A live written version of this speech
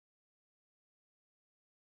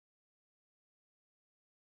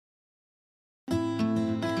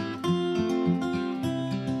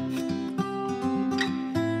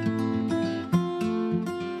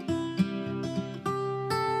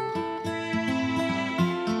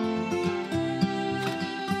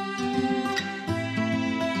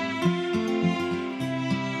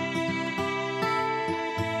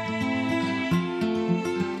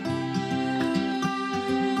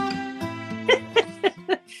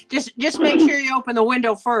Just make sure you open the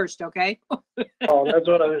window first, okay? Oh,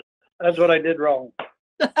 that's what I did wrong.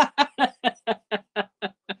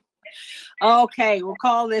 Okay, we'll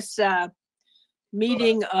call this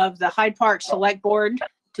meeting of the Hyde Park Selectboard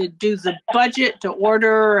to do the budget to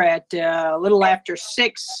order at a little after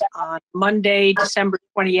 6 on Monday, December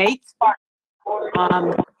 28th.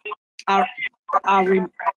 I'll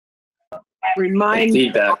remind.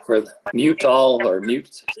 Feedback for mute all or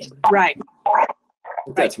mute. Right.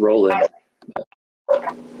 That's Roland.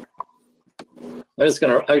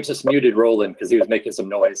 I just muted Roland because he was making some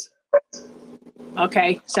noise.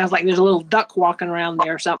 Okay, sounds like there's a little duck walking around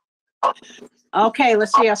there or something. Okay,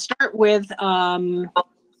 let's see. I'll start with,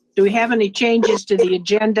 do we have any changes to the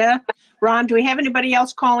agenda? Ron, do we have anybody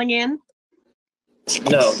else calling in?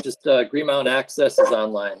 No, just Green Mountain Access is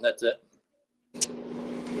online. That's it.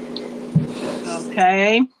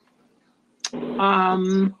 Okay.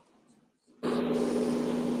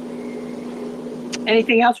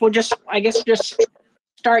 Anything else? We'll just, I guess, just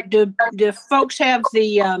start. Do folks have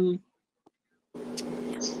the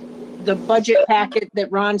budget packet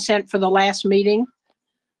that Ron sent for the last meeting?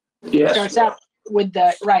 Yes. Starts out with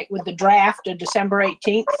the draft of December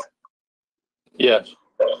 18th. Yes.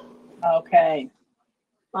 Okay.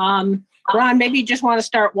 Ron, maybe you just want to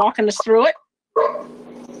start walking us through it.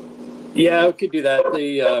 Yeah, we could do that.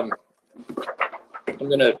 I'm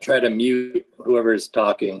gonna try to mute whoever's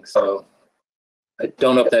talking. So I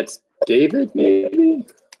don't know if that's David, maybe.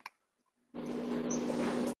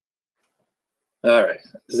 All right.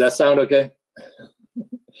 Does that sound okay?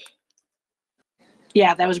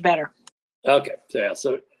 Yeah, that was better. Okay. Yeah.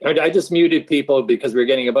 So I just muted people because we're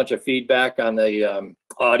getting a bunch of feedback on the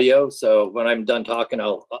audio. So when I'm done talking,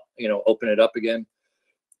 I'll open it up again.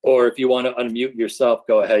 Or if you want to unmute yourself,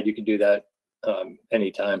 go ahead. You can do that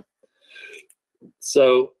anytime.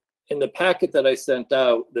 So in the packet that I sent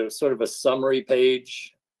out, there's sort of a summary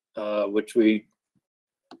page, which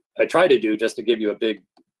I try to do just to give you a big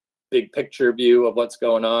picture view of what's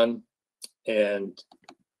going on, and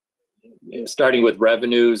starting with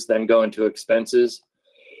revenues, then going to expenses.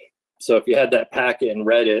 So if you had that packet and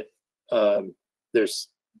read it, there's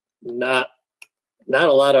not a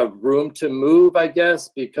lot of room to move, I guess,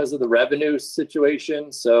 because of the revenue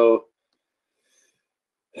situation. So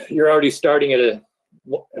you're already starting at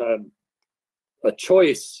a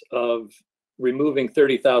choice of removing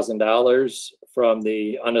 $30,000 from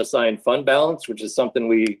the unassigned fund balance, which is something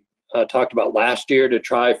we talked about last year to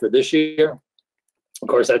try for this year. Of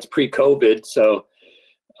course, that's pre-COVID, so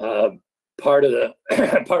part of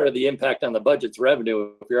the impact on the budget's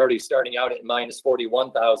revenue. If you're already starting out at minus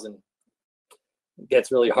 41,000, it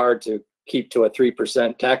gets really hard to keep to a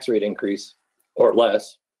 3% tax rate increase or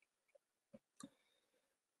less.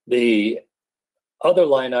 The other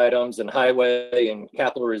line items and highway and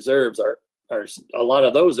capital reserves are a lot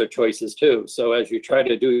of those are choices too. So as you try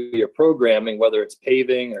to do your programming, whether it's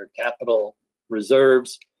paving or capital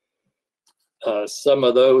reserves, some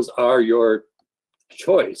of those are your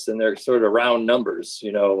choice, and they're sort of round numbers.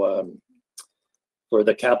 For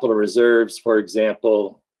the capital reserves, for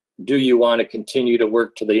example, do you want to continue to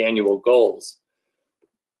work to the annual goals?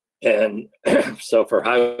 And so for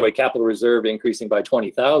highway capital reserve increasing by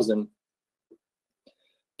 20,000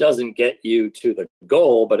 doesn't get you to the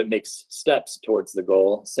goal, but it makes steps towards the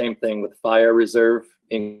goal. Same thing with fire reserve,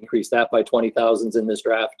 increase that by 20,000 in this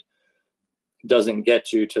draft. Doesn't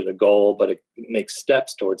get you to the goal, but it makes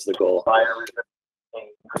steps towards the goal.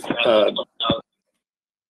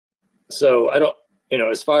 So I don't,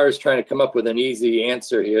 as far as trying to come up with an easy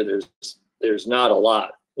answer here, there's not a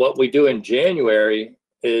lot. What we do in January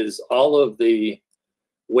is all of the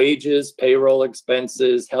wages, payroll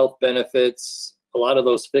expenses, health benefits, a lot of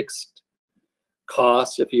those fixed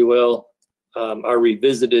costs, if you will, are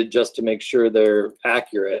revisited just to make sure they're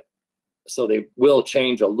accurate. So they will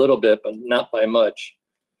change a little bit, but not by much.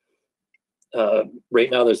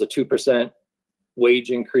 Right now, there's a 2%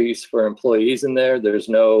 wage increase for employees in there. There's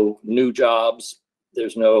no new jobs.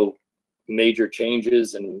 There's no major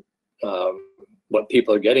changes in what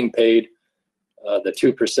people are getting paid. The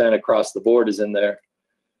 2% across the board is in there.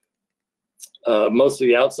 Most of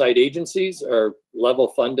the outside agencies are level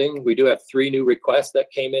funding. We do have 3 new requests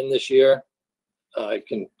that came in this year. I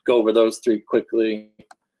can go over those 3 quickly.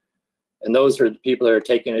 And those are the people that are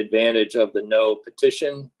taking advantage of the no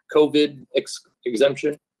petition COVID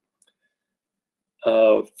exemption.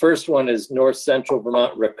 First one is North Central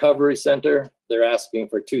Vermont Recovery Center. They're asking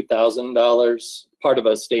for $2,000, part of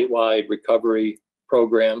a statewide recovery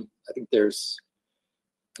program. I think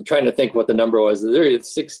I'm trying to think what the number was. There are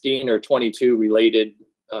 16 or 22 related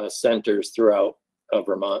centers throughout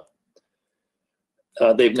Vermont.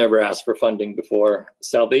 They've never asked for funding before.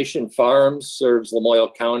 Salvation Farms serves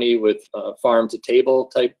Lamoille County with farm to table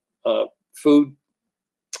type food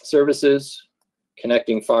services,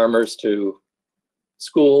 connecting farmers to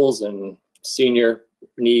schools and senior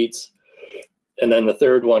needs. And then the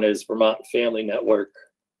third one is Vermont Family Network,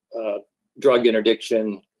 drug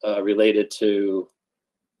interdiction related to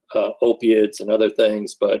opiates and other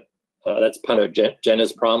things, but that's part of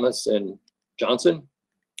Jenna's Promise in Johnson.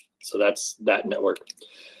 So that's that network.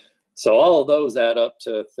 So all of those add up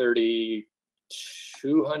to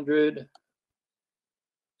 3,200.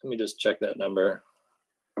 Let me just check that number.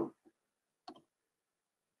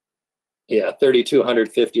 Yeah,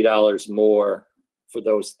 $3,250 more for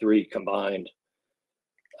those three combined.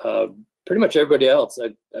 Pretty much everybody else,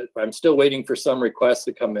 I'm still waiting for some requests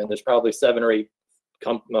to come in. There's probably 7 or 8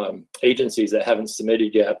 agencies that haven't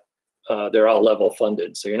submitted yet. They're all level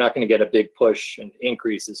funded, so you're not going to get a big push and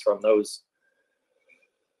increases from those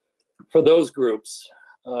for those groups.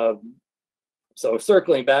 So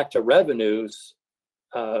circling back to revenues,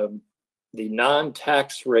 the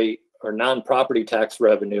non-tax rate or non-property tax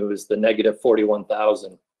revenue is the negative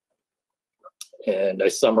 41,000, and I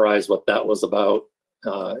summarized what that was about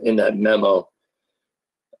in that memo.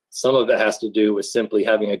 Some of it has to do with simply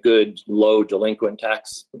having a good low delinquent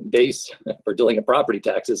tax base for delinquent property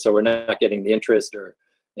taxes, so we're not getting the interest or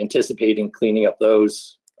anticipating cleaning up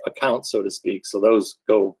those accounts, so to speak. So those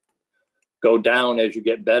go down as you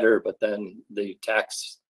get better, but then the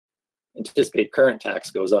tax, anticipate current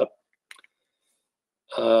tax goes up.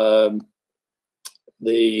 I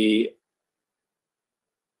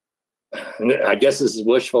guess this is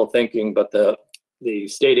wishful thinking, but the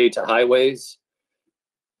state aid to highways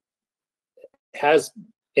has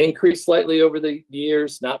increased slightly over the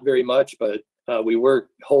years, not very much, but we were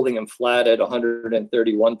holding them flat at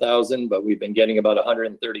 131,000, but we've been getting about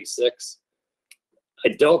 136. I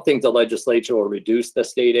don't think the legislature will reduce the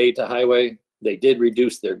state aid to highway. They did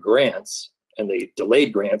reduce their grants, and they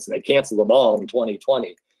delayed grants, and they canceled them all in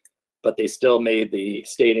 2020, but they still made the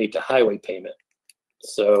state aid to highway payment.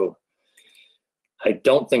 So I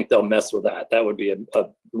don't think they'll mess with that. That would be a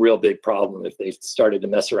real big problem if they started to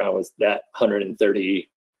mess around with that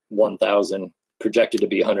 131,000, projected to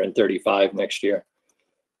be 135 next year.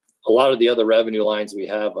 A lot of the other revenue lines we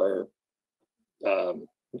have are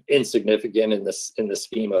insignificant in the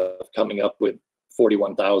scheme of coming up with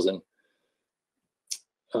 41,000.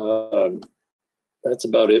 That's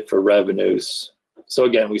about it for revenues. So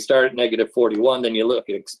again, we start at negative 41, then you look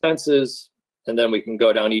at expenses, and then we can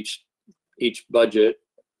go down each budget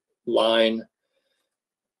line.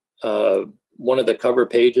 One of the cover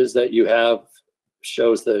pages that you have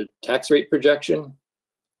shows the tax rate projection.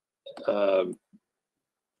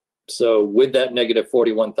 So with that negative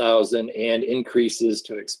 41,000 and increases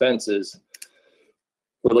to expenses,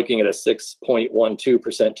 we're looking at a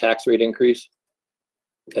 6.12% tax rate increase.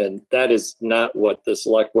 And that is not what the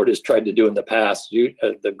select board has tried to do in the past.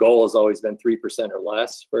 The goal has always been 3% or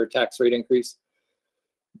less for a tax rate increase.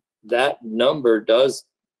 That number does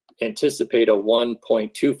anticipate a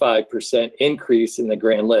 1.25% increase in the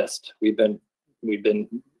grand list. We've been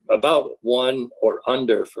about 1 or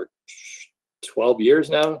under for 12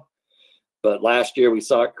 years now, but last year we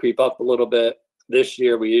saw it creep up a little bit. This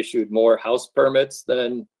year we issued more house permits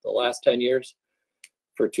than the last 10 years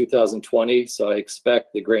for 2020, so I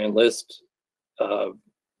expect the grand list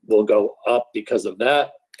will go up because of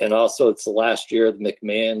that. And also it's the last year of the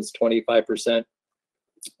McMahon's 25%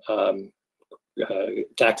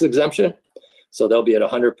 tax exemption, so they'll be at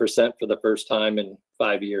 100% for the first time in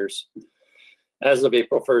 5 years as of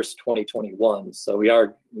April 1st, 2021. So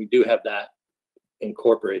we do have that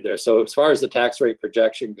incorporated there. So as far as the tax rate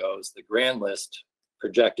projection goes, the grand list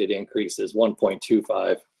projected increase is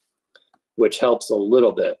 1.25, which helps a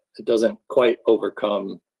little bit. It doesn't quite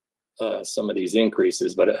overcome some of these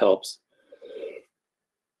increases, but it helps.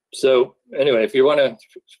 So anyway, if you want to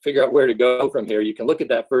figure out where to go from here, you can look at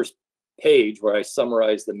that first page where I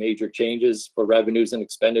summarize the major changes for revenues and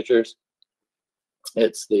expenditures.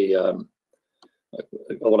 It's the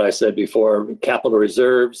what I said before, capital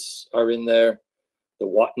reserves are in there.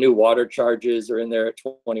 The new water charges are in there at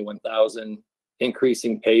 21,000.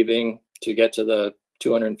 Increasing paving to get to the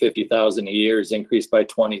 250,000 a year is increased by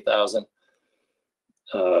 20,000.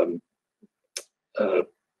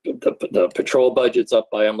 The patrol budget's up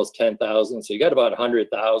by almost 10,000. So you got about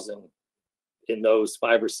 100,000 in those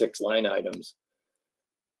 5 or 6 line items.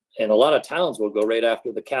 And a lot of towns will go right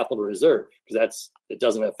after the capital reserve because it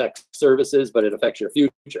doesn't affect services, but it affects your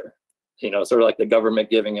future. You know, sort of like the government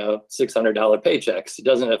giving out $600 paychecks. It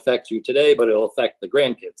doesn't affect you today, but it'll affect the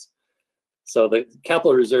grandkids. So the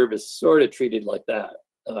capital reserve is sort of treated like that.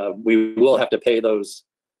 We will have to pay those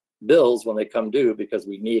bills when they come due because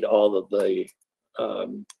we need all of the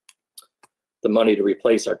money to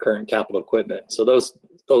replace our current capital equipment. So those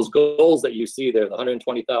goals that you see there, the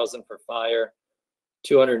 120,000 for fire,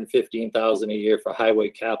 215,000 a year for highway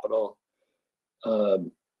capital,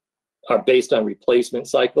 are based on replacement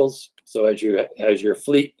cycles. So as your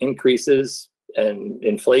fleet increases and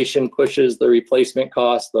inflation pushes the replacement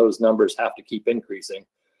costs, those numbers have to keep increasing,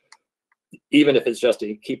 even if it's just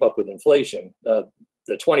to keep up with inflation. The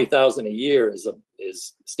 20,000 a year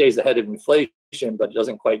stays ahead of inflation, but it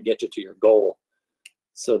doesn't quite get you to your goal,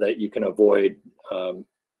 so that you can avoid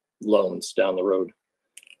loans down the road.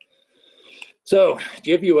 So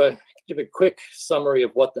give a quick summary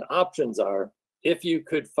of what the options are. If you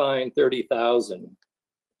could find 30,000,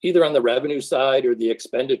 either on the revenue side or the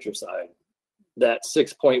expenditure side, that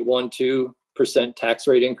 6.12% tax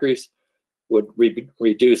rate increase would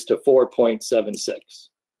reduce to 4.76.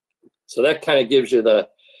 So that kind of gives you the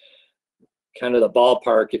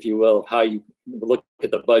ballpark, if you will, of how you look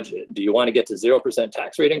at the budget. Do you want to get to 0%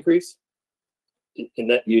 tax rate increase? And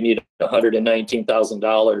that you need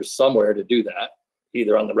 $119,000 somewhere to do that,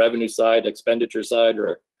 either on the revenue side, expenditure side, or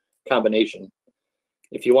a combination.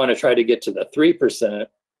 If you want to try to get to the 3%,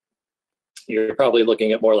 you're probably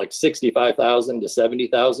looking at more like 65,000 to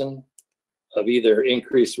 70,000 of either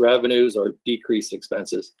increased revenues or decreased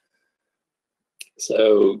expenses.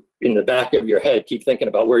 So in the back of your head, keep thinking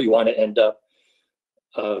about where you want to end up.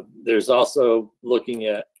 There's also looking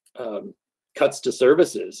at cuts to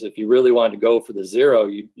services. If you really wanted to go for the zero,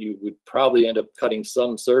 you would probably end up cutting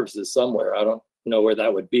some services somewhere. I don't know where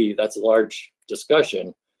that would be. That's a large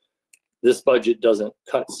discussion. This budget doesn't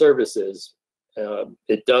cut services.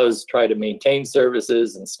 It does try to maintain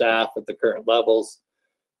services and staff at the current levels,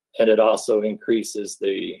 and it also increases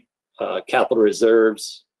the capital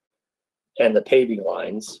reserves and the paving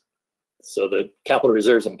lines. So the capital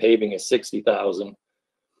reserves and paving is 60,000,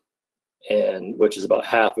 and which is about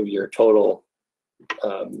half of your total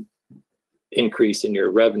increase in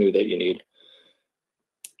your revenue that you need.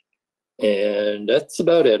 And that's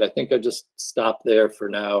about it. I think I just stop there for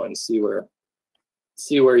now and see where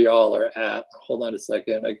y'all are at. Hold on a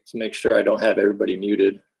second, to make sure I don't have everybody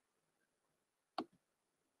muted.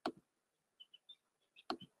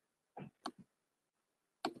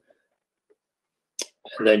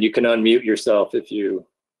 And then you can unmute yourself if you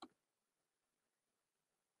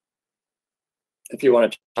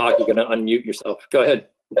want to talk. You can unmute yourself. Go ahead.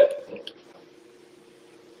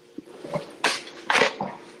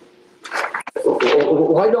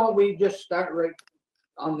 Why don't we just start right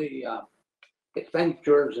on the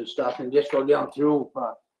expenditures and stuff and just go down through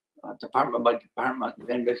department by department, and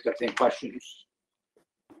then just got any questions?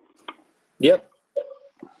 Yep.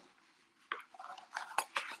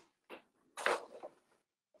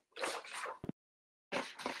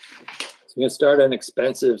 So we can start on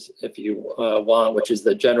expenses if you want, which is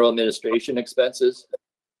the general administration expenses.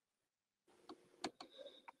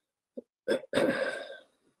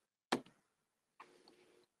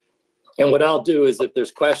 And what I'll do is, if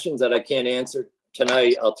there's questions that I can't answer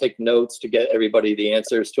tonight, I'll take notes to get everybody the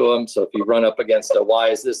answers to them. So if you run up against a why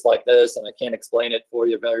is this like this and I can't explain it for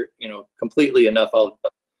you very, completely enough, I'll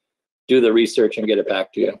do the research and get it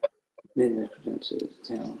back to you.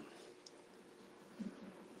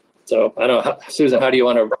 So I don't know, Susan, how do you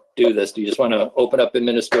want to do this? Do you just want to open up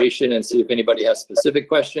administration and see if anybody has specific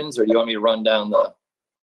questions, or do you want me to run down the?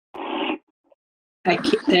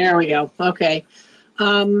 There we go. Okay.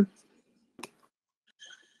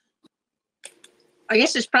 I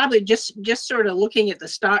guess it's probably just sort of looking at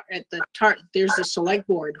there's the select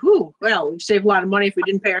board. Whew, well, we'd save a lot of money if we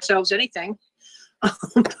didn't pay ourselves anything.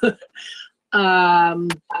 I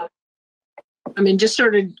mean, just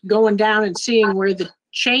sort of going down and seeing where the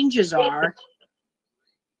changes are.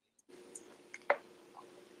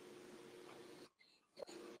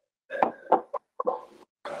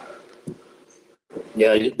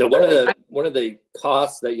 Yeah, one of the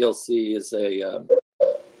costs that you'll see is on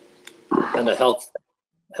the health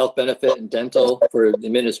benefit and dental for the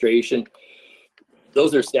administration.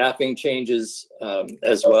 Those are staffing changes,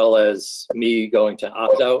 as well as me going to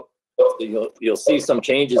opt out. So you'll see some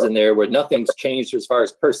changes in there where nothing's changed as far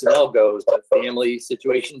as personnel goes, but family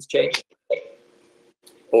situations change.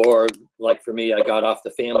 Or like for me, I got off the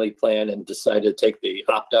family plan and decided to take the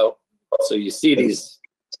opt out. So you see these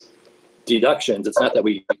deductions. It's not that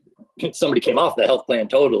somebody came off the health plan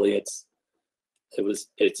totally. It's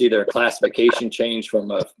either a classification change from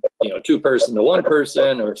a 2-person to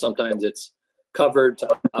 1-person, or sometimes it's covered to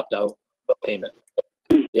opt out payment.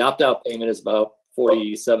 The opt out payment is about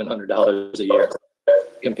 $4,700 a year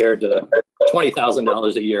compared to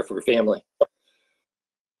 $20,000 a year for a family.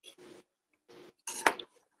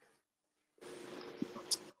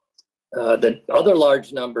 The other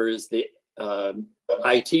large number is the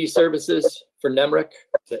IT services for NEMRIC,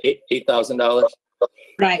 the $8,000.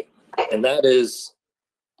 Right. And that is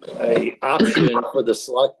an option for the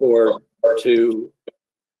select board to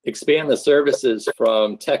expand the services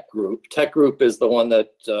from Tech Group. Tech Group is the one that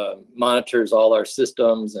monitors all our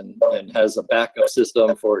systems and has a backup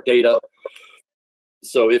system for data.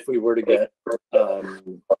 So if we were to get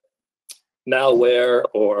malware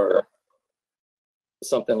or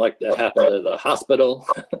something like that happen to the hospital,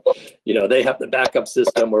 you know, they have the backup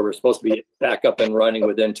system where we're supposed to be back up and running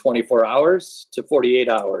within 24 hours to 48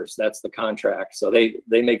 hours. That's the contract. So they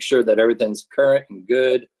make sure that everything's current and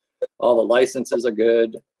good. All the licenses are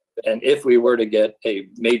good. And if we were to get a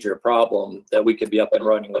major problem, that we could be up and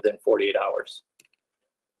running within 48 hours.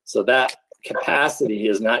 So that capacity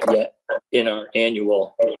is not yet in our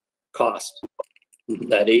annual cost.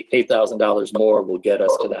 That $8,000 more will get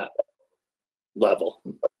us to that level.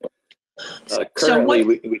 Currently,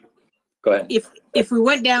 we go ahead. If we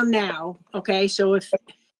went down now, okay, so if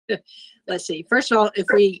let's see, first of all,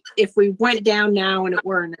 if we went down now and it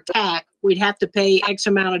were an attack, we'd have to pay X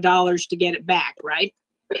amount of dollars to get it back, right?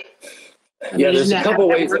 Yeah, there's a couple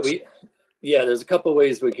ways that there's a couple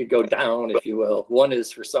ways we could go down, if you will. One is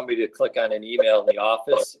for somebody to click on an email in the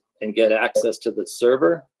office and get access to the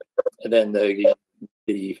server, and then the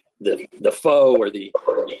foe or the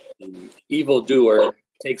evildoer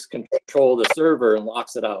takes control of the server and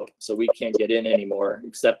locks it out, so we can't get in anymore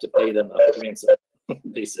except to pay them a ransom,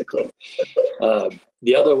 basically.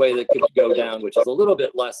 The other way that could go down, which is a little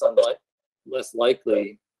bit less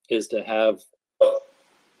likely, is to have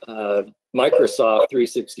Microsoft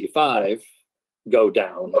 365 go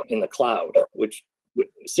down in the cloud, which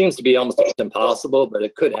seems to be almost impossible, but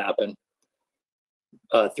it could happen.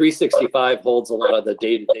 365 holds a lot of the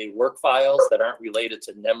day-to-day work files that aren't related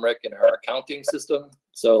to NEMRIC and our accounting system.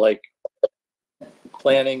 So like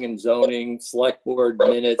planning and zoning, select board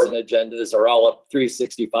minutes and agendas are all up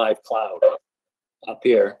 365 cloud up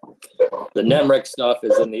here. The NEMRIC stuff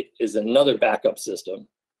is another backup system.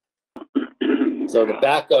 So the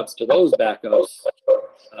backups to those backups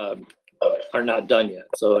are not done yet.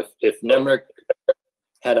 So if NEMRIC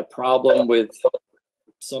had a problem with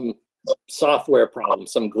some software problem,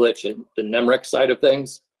 some glitch in the NEMRIC side of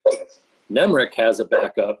things, NEMRIC has a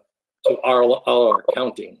backup to all our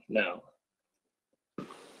accounting now.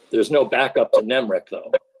 There's no backup to NEMRIC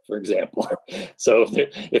though, for example. So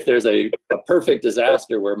if there's a perfect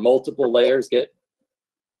disaster where multiple layers get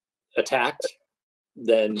attacked,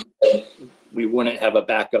 then we wouldn't have a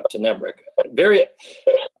backup to NEMRIC.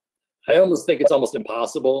 I almost think it's almost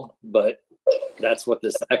impossible, but that's what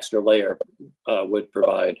this extra layer would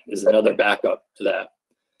provide, is another backup to that.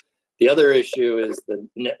 The other issue is the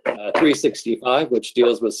 365, which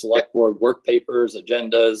deals with select board work papers,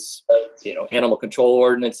 agendas, you know, animal control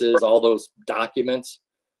ordinances, all those documents.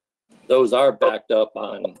 Those are backed up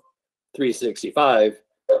on 365,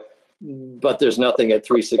 but there's nothing at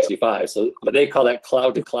 365. So they call that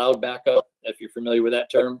cloud to cloud backup, if you're familiar with that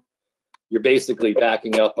term. You're basically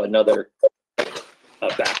backing up another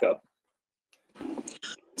backup.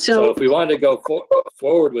 So if we wanted to go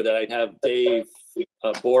forward with it, I'd have Dave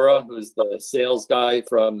Bora, who's the sales guy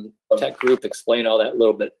from Tech Group, explain all that a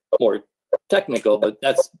little bit more technical, but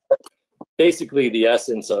that's basically the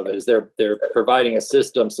essence of it, is they're providing a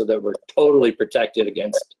system so that we're totally protected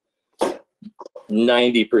against 90%,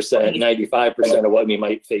 95% of what we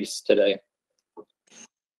might face today.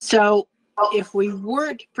 So if we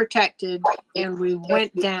weren't protected and we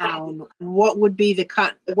went down, what would be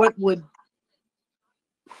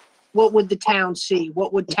what would the town see?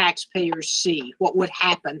 What would taxpayers see? What would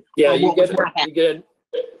happen? Yeah,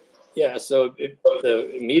 so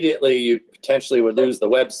immediately you potentially would lose the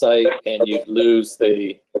website, and you'd lose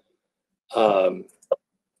the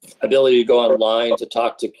ability to go online to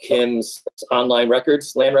talk to Kim's online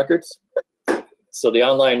records, land records. So the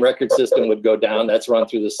online record system would go down. That's run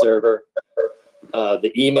through the server.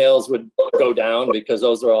 The emails would go down because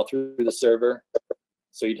those are all through the server.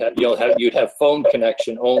 So you'd have phone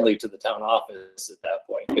connection only to the town office at that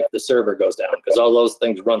point if the server goes down, because all those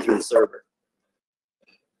things run through the server.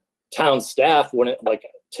 Town staff wouldn't, like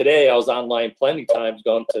today I was online plenty times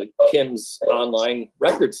going to Kim's online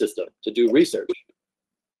record system to do research.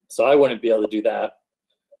 So I wouldn't be able to do that.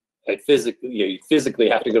 You physically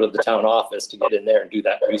have to go to the town office to get in there and do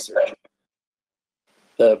that research.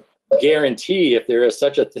 The guarantee, if there is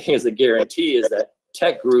such a thing as a guarantee, is that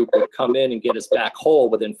Tech Group would come in and get us back whole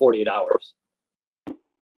within 48 hours.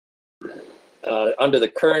 Under the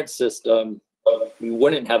current system, we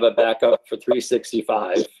wouldn't have a backup for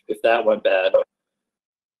 365 if that went bad,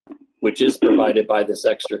 which is provided by this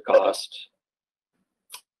extra cost.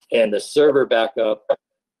 And the server backup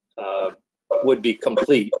would be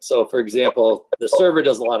complete. So for example, the server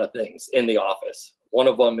does a lot of things in the office. One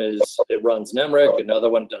of them is it runs NEMRIC, another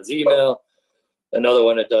one does email, another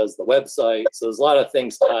one it does the website. So there's a lot of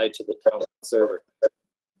things tied to the town server.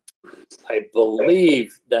 I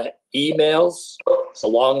believe that emails, a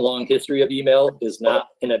long history of email is not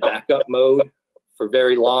in a backup mode for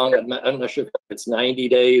very long. I'm not sure if it's 90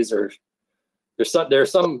 days or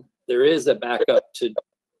there is a backup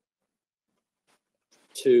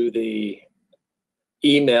to the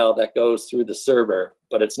email that goes through the server,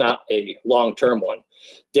 but it's not a long-term one.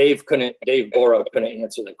 Dave Bora couldn't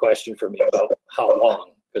answer the question for me about how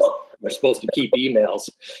long, because we're supposed to keep emails.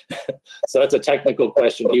 So that's a technical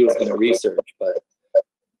question he was going to research. But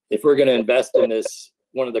if we're going to invest in this,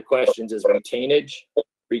 one of the questions is retainage.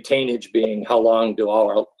 Retainage being how long do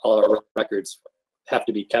all our records have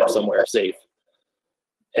to be kept somewhere safe.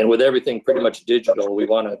 And with everything pretty much digital, we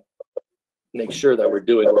want to make sure that we're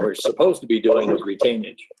doing what we're supposed to be doing with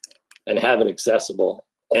retainage and have it accessible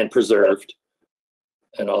and preserved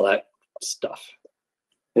and all that stuff.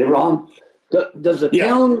 Hey, Ron, does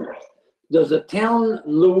the town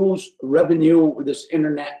lose revenue with this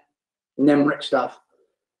internet NEMRIC stuff?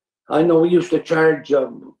 I know we used to charge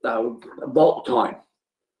vault time.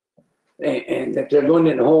 And if they're going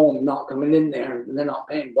in home, not coming in there, they're not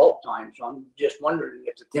paying vault time. So I'm just wondering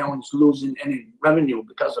if the town's losing any revenue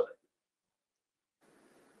because of it.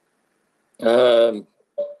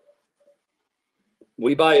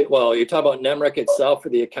 We buy, well, you're talking about NEMRIC itself for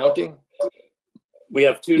the accounting? We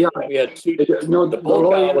have two, Yeah. we had two, No, the bulk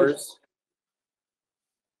lawyers, hours.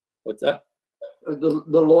 What's that?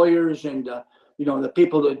 the lawyers and, you know, the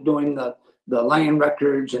people that are doing the land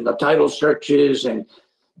records and the title searches and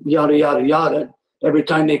yada, yada, yada. Every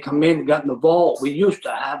time they come in, got in the vault, we used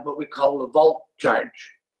to have what we call the vault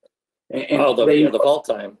charge. And Oh, the vault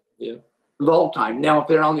time, yeah. Vault time. Now, if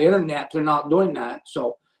they're on the internet, they're not doing that.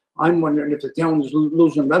 So I'm wondering if the town is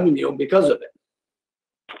losing revenue because of it.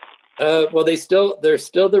 Well, there's still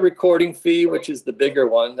the recording fee, which is the bigger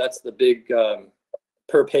one. That's the big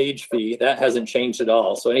per page fee. That hasn't changed at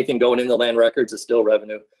all. So anything going in the land records is still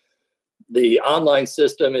revenue. The online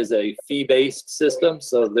system is a fee-based system,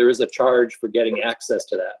 so there is a charge for getting access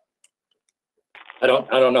to that. I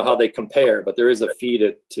don't know how they compare, but there is a fee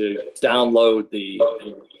to download the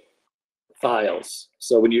files.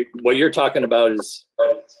 So what you're talking about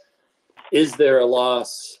is there a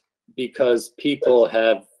loss because people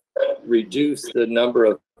have reduced the number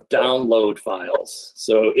of download files?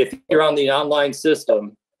 So if you're on the online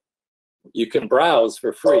system, you can browse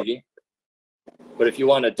for free, but if you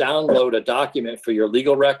want to download a document for your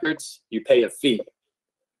legal records, you pay a fee.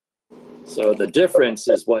 So the difference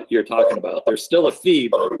is what you're talking about. There's still a fee,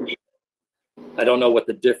 but I don't know what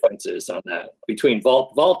the difference is on that. Between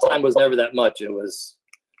vault time was never that much.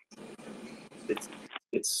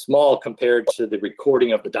 It's small compared to the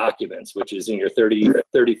recording of the documents, which is in your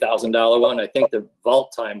 $30,000 one. I think the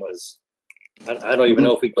vault time was, I don't even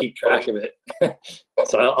know if we keep track of it.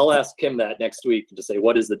 So I'll ask Kim that next week to say,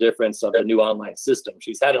 what is the difference of the new online system?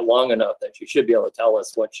 She's had it long enough that she should be able to tell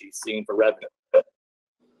us what she's seeing for revenue.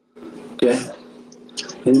 Okay.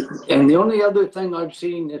 And the only other thing I've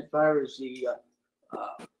seen as far as the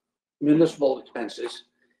municipal expenses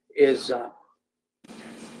is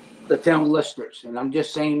the town listers. And I'm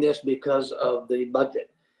just saying this because of the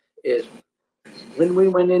budget. Is when we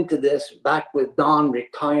went into this back with Don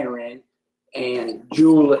retiring and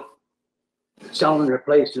Julie selling her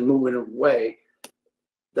place and moving away,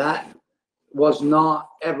 that was not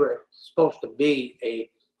ever supposed to be a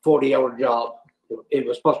 40-hour job. It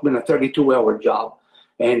was supposed to be a 32-hour job.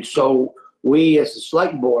 And so we as the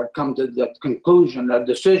select board come to the conclusion, a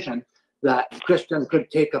decision that Kristen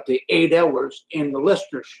could take up to 8 hours in the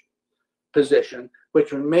lister's position,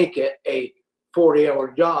 which would make it a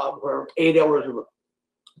 40-hour job where 8 hours of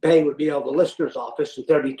pay would be out of the lister's office and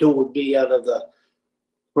 32 would be out of the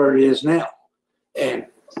where it is now. And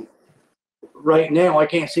right now, I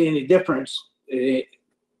can't see any difference than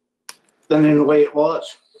in the way it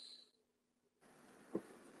was.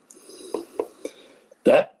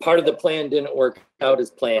 That part of the plan didn't work out as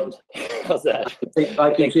planned. How's that?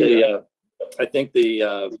 I think the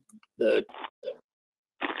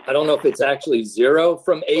I don't know if it's actually 0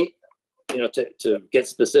 from 8, you know, to get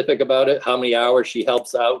specific about it, how many hours she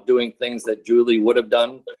helps out doing things that Julie would have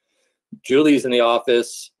done. Julie's in the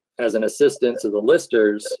office as an assistant to the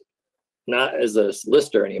listers, not as a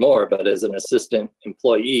lister anymore, but as an assistant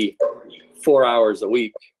employee 4 hours a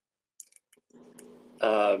week.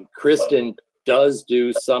 Kristen does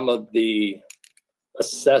do some of the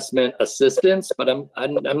assessment assistance, but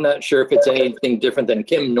I'm not sure if it's anything different than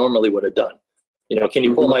Kim normally would have done. You know, can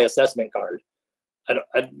you pull my assessment card?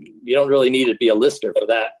 You don't really need to be a lister for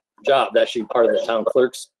that job. That should be part of the town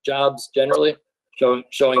clerk's jobs generally,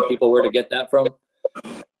 showing people where to get that from.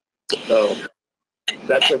 So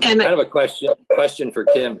that's kind of a question for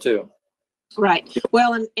Kim too. Right.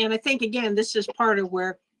 Well, and I think again, this is part of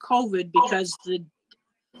where COVID, because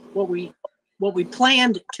what we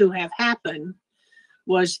planned to have happen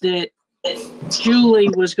was that Julie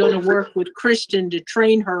was going to work with Kristen to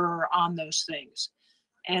train her on those things.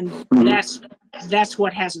 And that's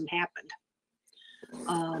what hasn't happened.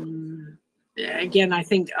 Again, I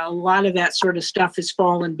think a lot of that sort of stuff has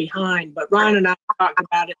fallen behind, but Ron and I talked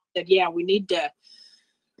about it, that, yeah, we need to,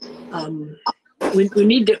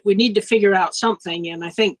 we need to figure out something. And I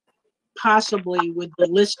think possibly with the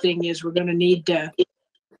listing is we're going to need to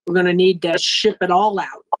ship it all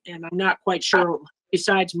out. And I'm not quite sure,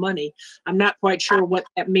 besides money, I'm not quite sure what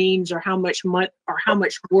that means or how much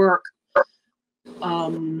work.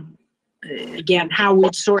 Again, how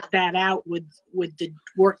we'd sort that out with the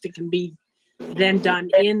work that can be then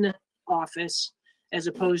done in office as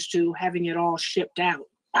opposed to having it all shipped out.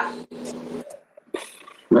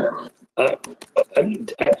 I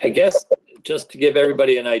guess just to give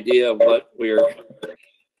everybody an idea of what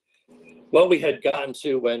we had gotten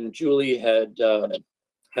to when Julie had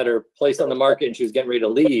her place on the market and she was getting ready to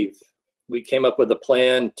leave, we came up with a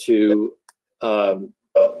plan to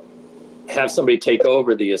have somebody take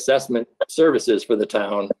over the assessment services for the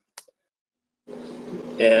town.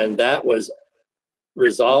 And that was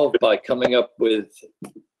resolved by coming up with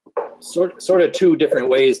sort of two different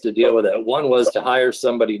ways to deal with it. One was to hire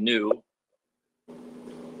somebody new,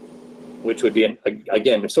 which would be,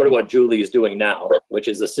 again, sort of what Julie is doing now, which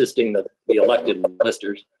is assisting the elected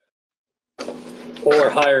listers, or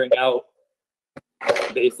hiring out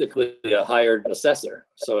basically a hired assessor.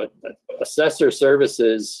 So assessor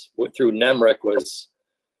services through NEMRIC was,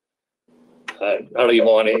 I don't even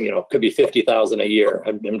want to, could be 50,000 a year.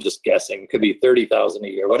 I'm just guessing. Could be 30,000 a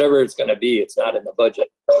year. Whatever it's going to be, it's not in the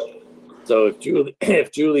budget. So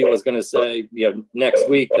if Julie was going to say, next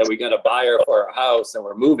week that we got a buyer for our house and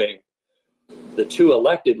we're moving, the two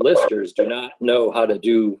elected listers do not know how to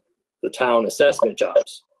do the town assessment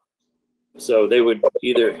jobs. So they would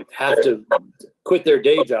either have to quit their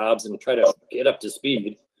day jobs and try to get up to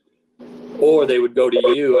speed, or they would go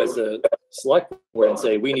to you as a select board and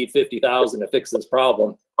say, we need 50,000 to fix this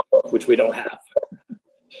problem, which we don't have.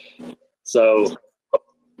 So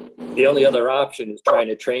the only other option is trying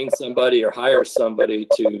to train somebody or hire somebody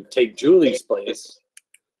to take Julie's place.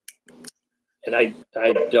 And I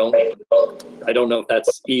don't know if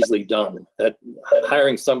that's easily done. That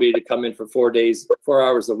hiring somebody to come in for 4 days, 4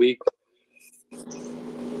 hours a week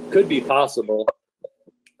could be possible.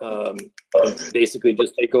 Basically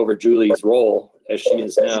just take over Julie's role as she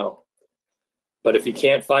is now. But if you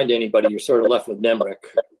can't find anybody, you're sort of left with NEMRIC.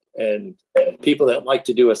 And people that like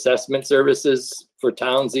to do assessment services for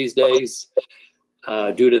towns these days,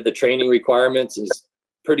 due to the training requirements, is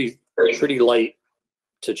pretty light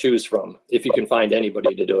to choose from if you can find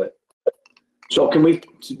anybody to do it. So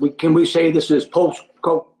can we say this is post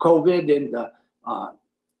COVID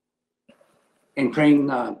and train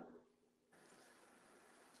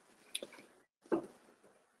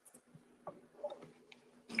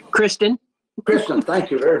Kristen,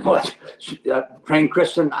 thank you very much. Train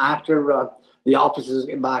Kristen after the offices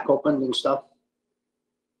get back open and stuff.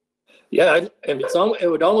 Yeah, and it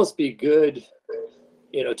would almost be good,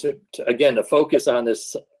 to focus on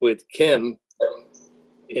this with Kim.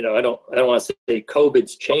 I don't want to say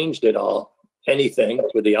COVID's changed it all, anything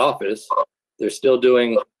with the office. They're still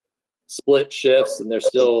doing split shifts and they're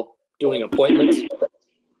still doing appointments.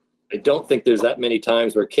 I don't think there's that many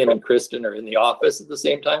times where Kim and Kristen are in the office at the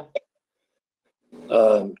same time.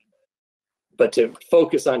 But to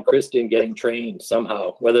focus on Kristen getting trained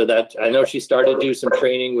somehow, whether that, I know she started to do some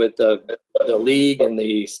training with the league and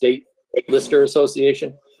the state lister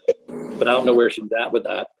association, but I don't know where she's at with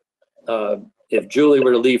that. If Julie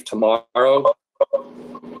were to leave tomorrow,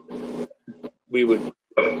 we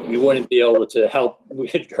wouldn't be able to help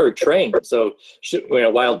her train. So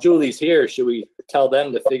while Julie's here, should we tell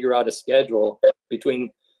them to figure out a schedule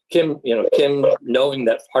between Kim knowing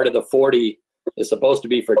that part of the 40 is supposed to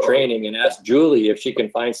be for training, and ask Julie if she can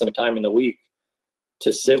find some time in the week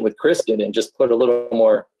to sit with Kristen and just put a little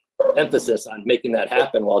more emphasis on making that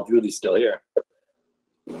happen while Julie's still here.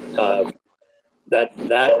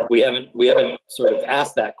 That we haven't sort of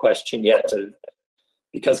asked that question yet to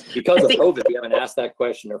Because of think- COVID, we haven't asked that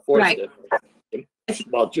question or forced Right. it.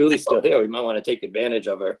 While Julie's still here, we might want to take advantage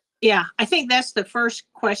of her. Yeah, I think that's the first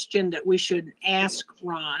question that we should ask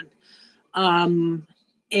Ron.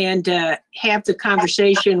 And have the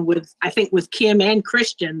conversation with, I think with Kim and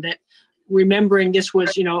Christian, that remembering this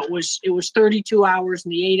was, you know, it was 32 hours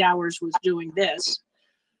and the 8 hours was doing this.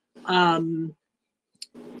 And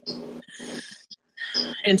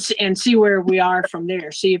see where we are from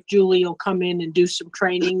there. See if Julie will come in and do some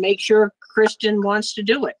training. Make sure Kristen wants to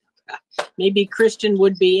do it. Maybe Kristen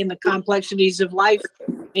would be in the complexities of life.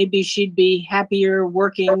 Maybe she'd be happier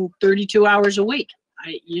working 32 hours a week.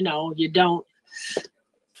 I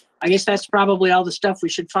guess that's probably all the stuff we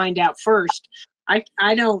should find out first. I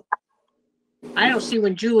don't see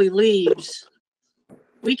when Julie leaves,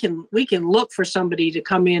 we can look for somebody to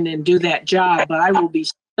come in and do that job, but I will be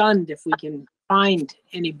stunned if we can find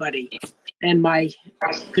anybody. And my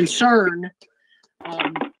concern,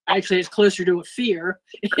 actually it's closer to a fear,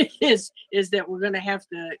 is that we're going to have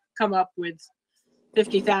to come up with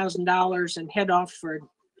 $50,000 and head off for,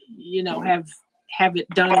 have it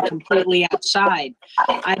done completely outside.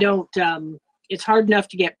 I don't, it's hard enough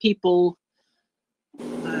to get people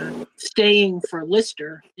staying for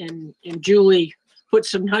Lister, and Julie put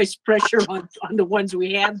some nice pressure on the ones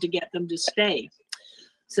we have to get them to stay.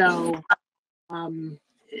 So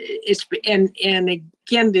it's, and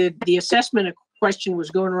again, the assessment question was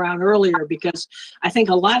going around earlier, because I think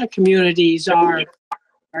a lot of communities are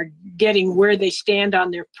getting where they stand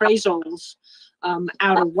on their appraisals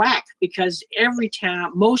out of whack, because every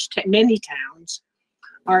town, many towns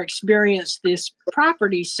are experiencing this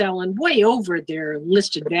property selling way over their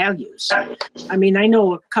listed values. I mean, I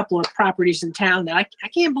know a couple of properties in town that I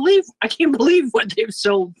can't believe what they've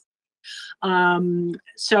sold.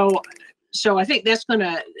 So I think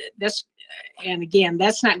and again,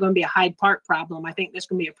 that's not going to be a Hyde Park problem. I think that's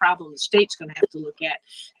going to be a problem the state's going to have to look at,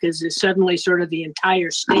 because it's suddenly sort of the entire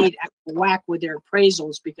state out of whack with their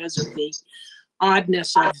appraisals because of the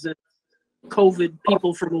oddness of the COVID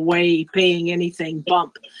people from away paying anything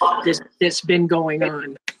bump that's been going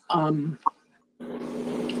on.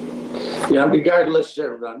 Yeah, regardless,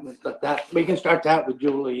 but that we can start that with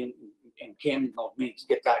Julie and Kim. Needs to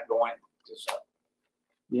get that going.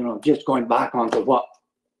 Just going back onto what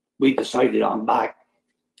we decided on back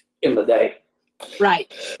in the day.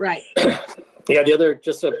 Right. Yeah, the other,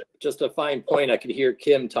 just a fine point, I could hear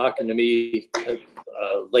Kim talking to me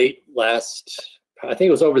late last, I think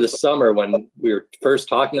it was over the summer when we were first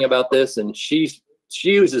talking about this, and she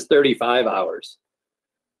uses 35 hours.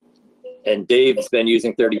 And Dave's been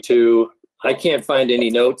using 32. I can't find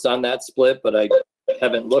any notes on that split, but I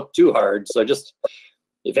haven't looked too hard. So just,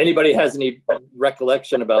 if anybody has any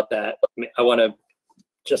recollection about that, I want to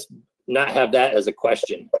just not have that as a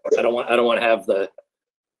question. I want to have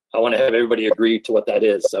I want to have everybody agree to what that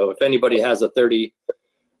is. So if anybody has a 32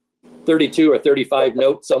 or 35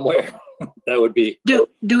 note somewhere, that would be. Do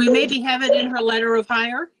we maybe have it in her letter of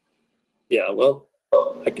hire? Yeah, well,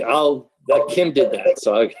 Kim did that,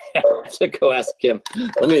 so I have to go ask Kim.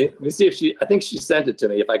 Let me see if I think she sent it to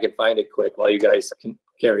me, if I can find it quick while you guys can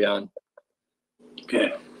carry on.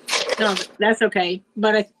 Okay. No, that's okay.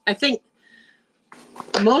 But I think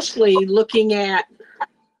mostly looking at,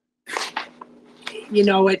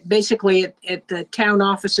 basically at the town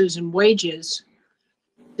offices and wages,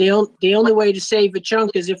 the only way to save a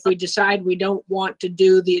chunk is if we decide we don't want to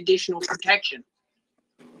do the additional protection.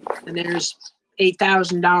 And there's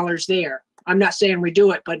 $8,000 there. I'm not saying we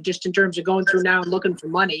do it, but just in terms of going through now and looking for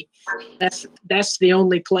money, that's the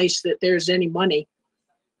only place that there's any money.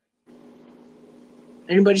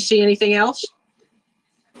 Anybody see anything else?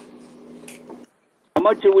 How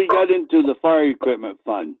much have we got into the fire equipment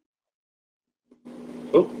fund?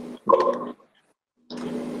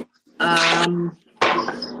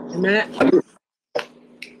 A minute.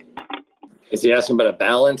 Is he asking about a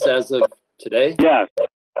balance as of today? Yes.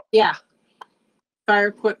 Yeah. Fire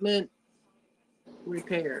equipment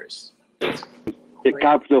repairs. The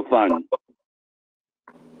capital fund.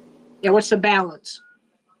 Yeah, what's the balance?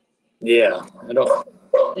 Yeah, I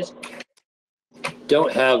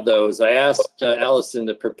don't have those. I asked Allison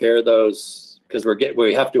to prepare those because we're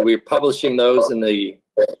publishing those in the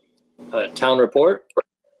town report.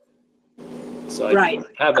 So I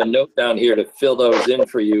have a note down here to fill those in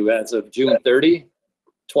for you as of June 30,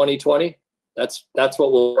 2020. That's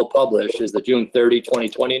what we'll publish, is the June 30,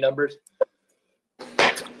 2020 numbers.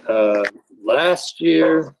 Last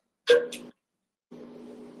year,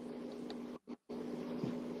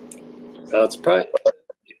 it's probably,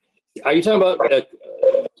 are you talking about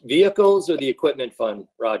vehicles or the equipment fund,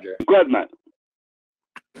 Roger? Equipment.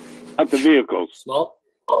 Not the vehicles.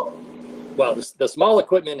 Well, the small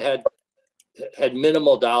equipment had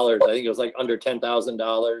minimal dollars. I think it was like under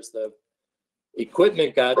 $10,000. The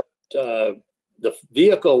equipment got, the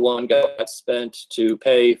vehicle one got spent to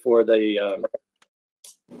pay for the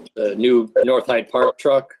new North Hyde Park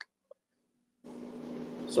truck.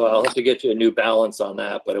 So I'll have to get you a new balance on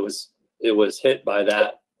that, but it was hit by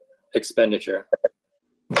that expenditure.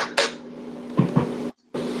 But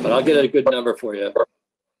I'll get a good number for you.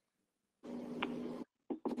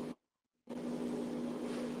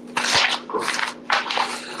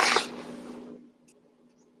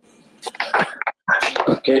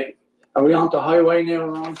 Okay, are we on the highway now,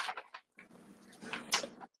 Ron?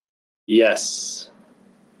 Yes.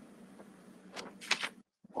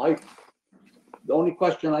 The only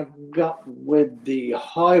question I got with the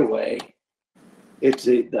highway, it's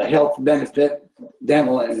the health benefit,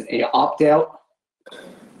 dental and opt-out.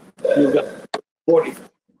 You got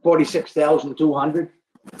 46,200.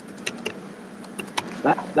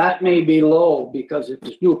 That may be low, because if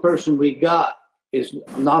this new person we got is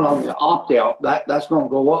not on the opt-out, that's gonna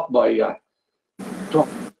go up by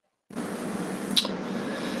 20.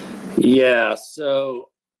 Yeah, so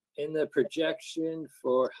in the projection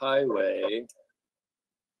for highway,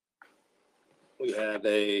 we have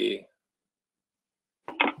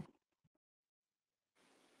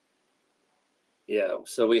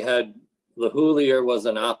so we had LaHoulier was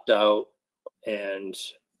an opt-out, and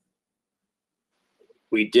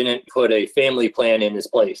we didn't put a family plan in his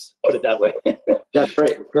place, put it that way. That's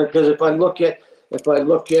right, because if I look at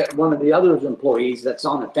one of the other employees that's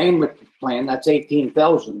on a family plan, that's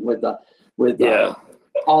 18,000 with Yeah.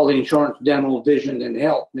 all the insurance, dental, vision, and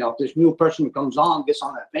health. Now, if this new person comes on, gets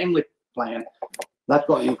on that family plan, that's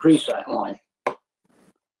going to increase that line.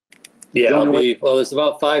 Yeah, well, it's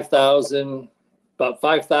about 5,000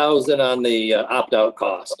 on the opt-out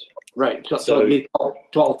cost. Right, so it'd be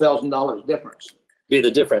 $12,000 difference. Be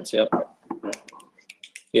the difference, yeah.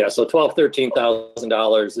 Yeah, so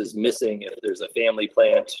 $13,000 is missing if there's a family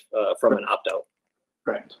plan from an opt-out.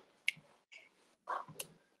 Correct.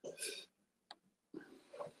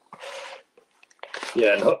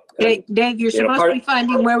 Yeah. No, Dave, you're supposed to be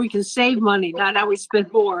finding where we can save money, not how we spend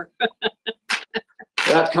more.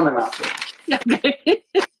 That's coming out.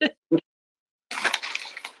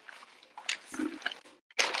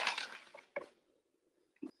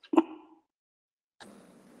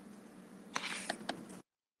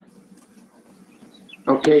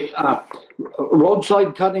 Okay,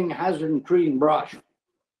 roadside cutting, hazard and tree and brush.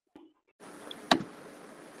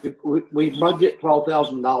 We budget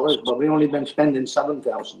 $12,000, but we only been spending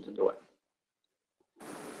 $7,000 to do it.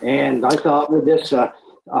 And I thought with this,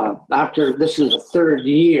 after this is the third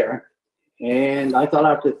year, and I thought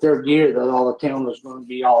after the third year that all the town was going to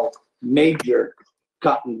be all major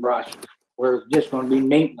cut and brush, where it's just going to be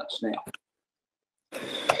maintenance now.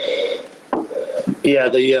 Yeah,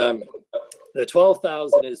 the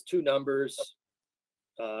 12,000 is two numbers.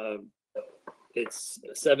 It's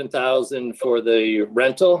 7,000 for the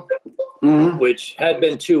rental, which had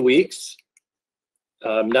been 2 weeks.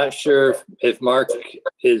 I'm not sure if Mark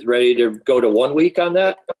is ready to go to 1 week on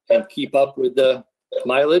that and keep up with the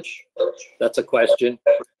mileage. That's a question.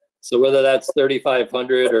 So whether that's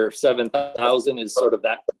 3,500 or 7,000 is sort of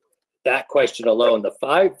that question alone. The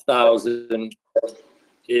 5,000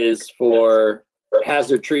 is for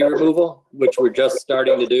hazard tree removal, which we're just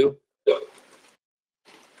starting to do.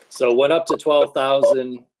 So went up to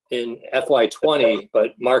 12,000 in FY20,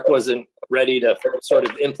 but Mark wasn't ready to sort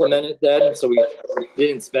of implement it then, so we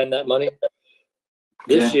didn't spend that money.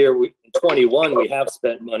 This year, in 21, we have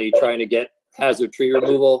spent money trying to get hazard tree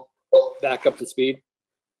removal back up to speed.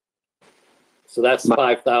 So that's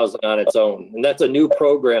 5,000 on its own, and that's a new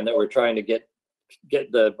program that we're trying to get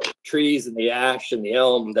the trees and the ash and the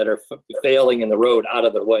elm that are failing in the road out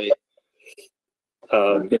of the way.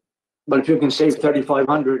 But if you can save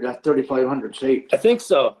 3,500, that's 3,500 saved. I think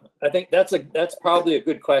so. I think that's probably a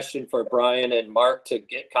good question for Brian and Mark to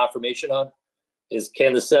get confirmation on. Is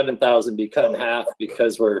can the 7,000 be cut in half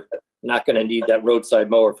because we're not going to need that roadside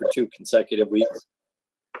mower for 2 consecutive weeks?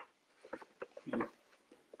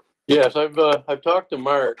 Yes, I've talked to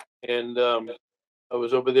Mark, and I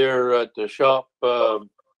was over there at the shop. I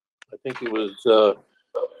think it was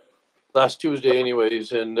last Tuesday,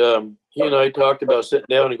 anyways, and he and I talked about sitting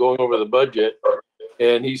down and going over the budget.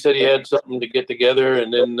 And he said he had something to get together,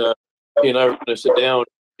 and then he and I were going to sit down and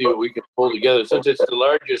see what we could pull together. Since it's the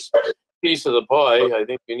largest piece of the pie, I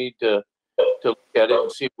think we need to look at it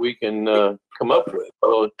and see what we can come up with.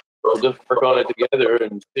 So we'll just work on it together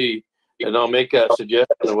and see. And I'll make that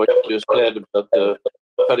suggestion of what you just said about the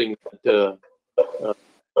cutting the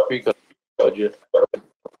pre-cut budget.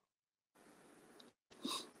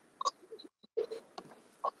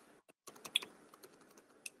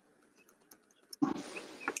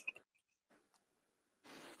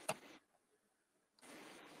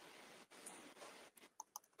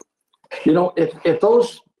 You know, if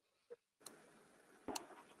those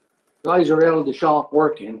guys are out of the shop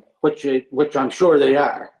working, which I'm sure they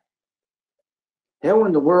are, how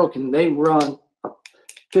in the world can they run a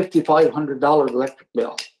 $5,500 electric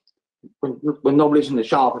bill when nobody's in the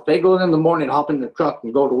shop? If they go in the morning, hop in the truck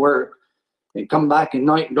and go to work and come back at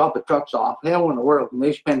night and drop the trucks off, how in the world can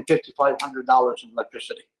they spend $5,500 in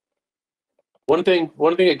electricity? One thing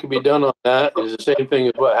that could be done on that is the same thing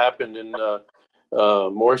as what happened in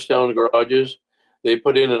Morristown garages. They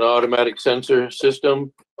put in an automatic sensor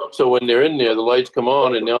system, so when they're in there, the lights come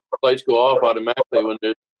on and the lights go off automatically when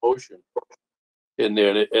there's motion in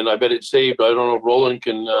there. And I bet it saved. I don't know if Roland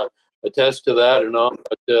can attest to that or not,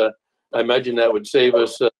 but I imagine that would save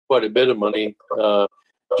us quite a bit of money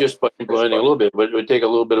just by implementing a little bit. But it would take a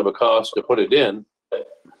little bit of a cost to put it in.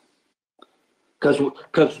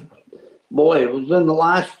 Because boy, it was in the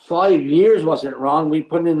last 5 years, wasn't it, Ron? We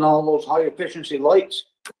put in all those high efficiency lights.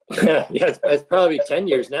 Yeah, it's probably 10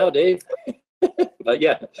 years now, Dave. But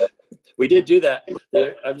yeah, we did do that.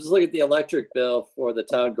 I was looking at the electric bill for the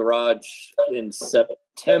town garage in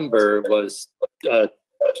September was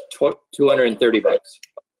 $230.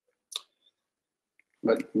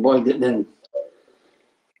 But boy, then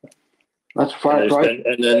that's far right.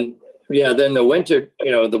 And then yeah, then the winter,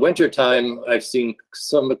 the winter time, I've seen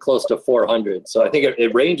some close to 400. So I think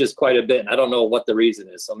it ranges quite a bit. And I don't know what the reason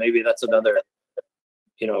is. So maybe that's another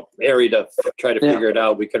area to try to figure it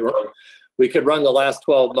out. We could run the last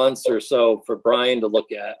 12 months or so for Brian to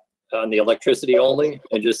look at on the electricity only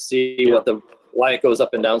and just see why it goes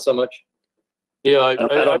up and down so much. Yeah, I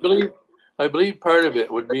believe part of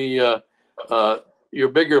it would be your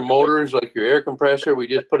bigger motors, like your air compressor. We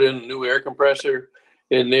just put in a new air compressor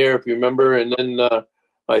in there, if you remember, and then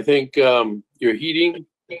I think your heating,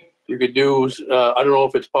 you could do. I don't know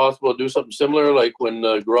if it's possible to do something similar, like when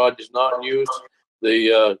the garage is not in use,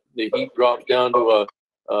 the heat drops down to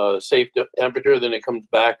a safe temperature, then it comes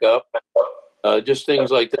back up. Just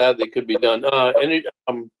things like that could be done.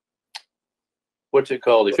 What's it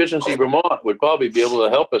called? Efficiency Vermont would probably be able to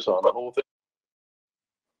help us on the whole thing.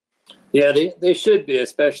 Yeah, they should be,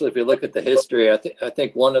 especially if you look at the history. I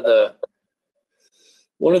think one of the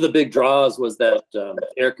big draws was that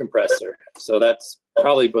air compressor. So that's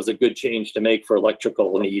probably was a good change to make for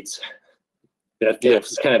electrical needs.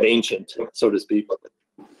 It's kind of ancient, so to speak.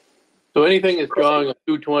 So anything that's drawing a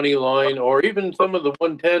 220 line, or even some of the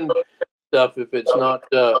 110 stuff, if it's not,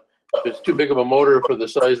 if it's too big of a motor for the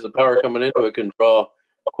size of the power coming into it, can draw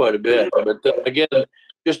quite a bit. But again,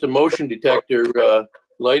 just a motion detector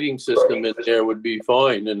lighting system in there would be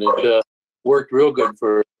fine, and it worked real good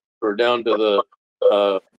for down to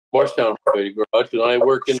the Morristown garage. And I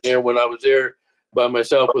worked in there when I was there by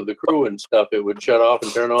myself with the crew and stuff. It would shut off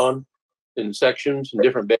and turn on in sections, and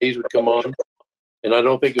different bays would come on. And I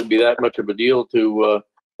don't think it would be that much of a deal to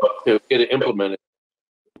get it implemented.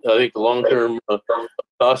 I think the long-term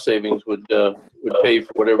cost savings would pay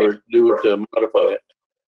for whatever it do to modify it.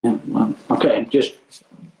 Okay,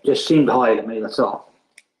 just seemed high to me. That's all.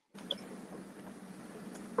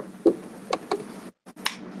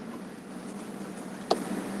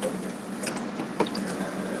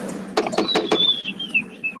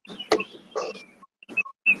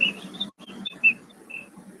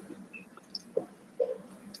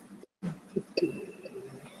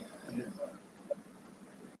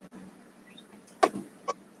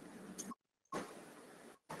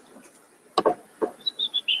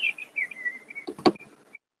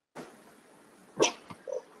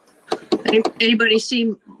 Anybody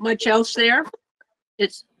see much else there?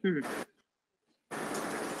 It's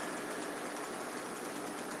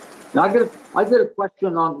Now I get a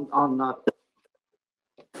question on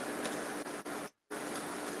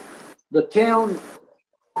the town.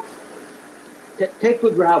 Take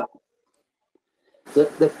the gravel.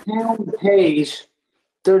 The town pays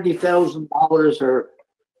 $30,000 or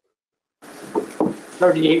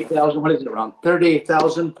 $38,000. What is it, around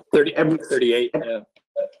 38,000? 38. Yeah.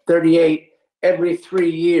 38 every 3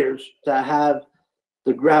 years to have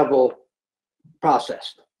the gravel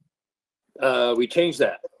processed. We changed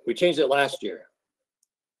that. We changed it last year.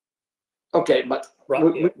 Okay, but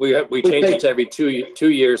We changed it to every two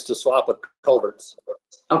years to swap with culverts.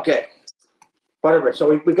 okay, whatever.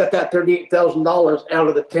 So we got that $38,000 out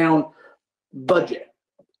of the town budget.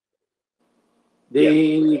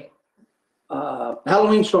 The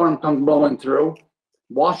Halloween storm comes blowing through,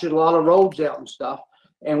 washes a lot of roads out and stuff,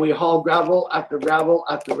 and we haul gravel after gravel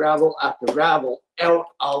after gravel after gravel out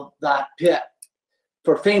of that pit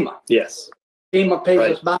for FEMA. Yes. FEMA pays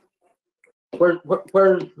us back.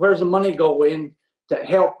 Where's the money go in to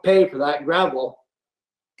help pay for that gravel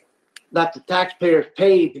that the taxpayers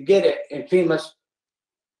paid to get it and FEMA's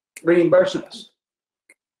reimbursing us.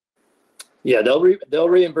 Yeah, they'll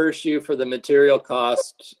reimburse you for the material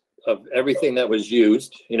cost of everything that was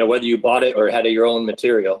used, you know, whether you bought it or had your own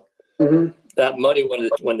material. Mhm. That money,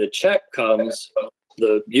 when the check comes,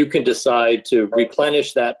 you can decide to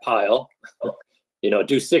replenish that pile, you know,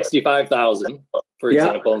 do 65,000, for Yeah.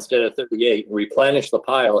 example, instead of 38, and replenish the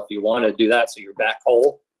pile if you want to do that, so you're back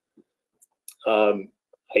whole.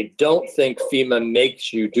 I don't think FEMA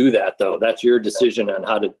makes you do that, though. That's your decision on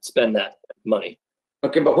how to spend that money.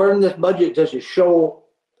 Okay, but where in this budget does it show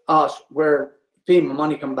us where FEMA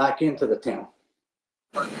money come back into the town?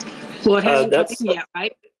 Well, it hasn't come that's- in yet,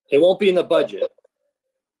 right? It won't be in the budget.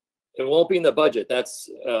 It won't be in the budget. That's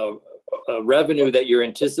a revenue that you're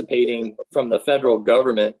anticipating from the federal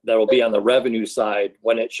government that will be on the revenue side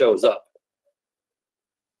when it shows up.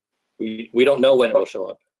 We don't know when it will show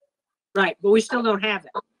up. Right, but we still don't have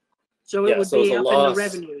it. So Yeah, it would so it's be a up in the loss.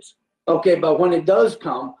 revenues. Okay, but when it does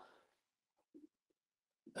come,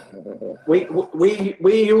 we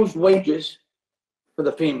use wages for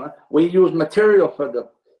the FEMA. We use material for the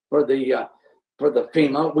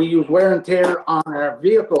FEMA. We use wear and tear on our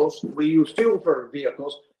vehicles. We use fuel for our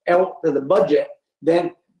vehicles out to the budget.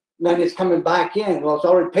 Then it's coming back in. Well, it's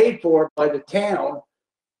already paid for by the town,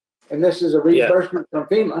 and this is a reimbursement from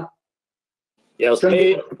FEMA. Yeah, it's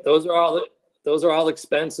paid. Those are all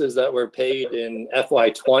expenses that were paid in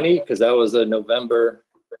FY20, because that was a November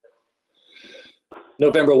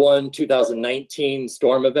 1, 2019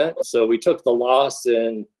 storm event. So we took the loss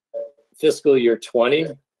in fiscal year 20.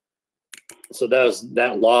 So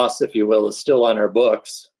that loss, if you will, is still on our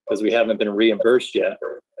books because we haven't been reimbursed yet.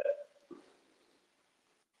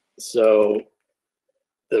 So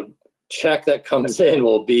the check that comes in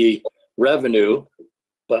will be revenue,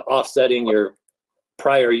 but offsetting your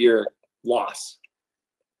prior year loss.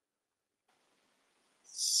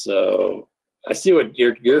 So I see what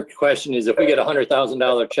your question is. If we get a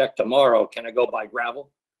 $100,000 check tomorrow, can I go buy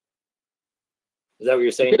gravel? Is that what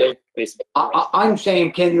you're saying, Dave? Basically. I'm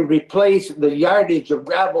saying, can you replace the yardage of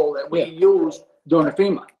gravel that we use during the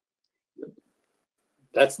FEMA?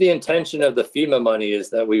 That's the intention of the FEMA money, is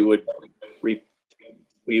that we would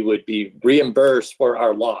be reimbursed for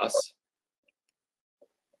our loss.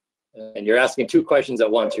 And you're asking two questions at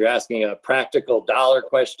once. You're asking a practical dollar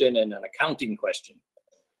question and an accounting question.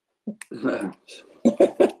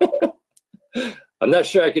 I'm not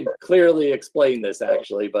sure I could clearly explain this,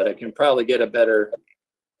 actually, but I can probably get a better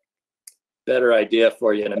idea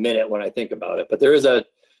for you in a minute when I think about it. But there is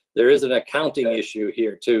an accounting issue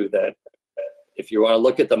here too, that if you want to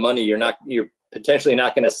look at the money, you're potentially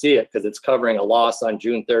not going to see it because it's covering a loss on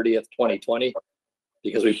June 30th, 2020,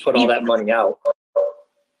 because we put all that money out.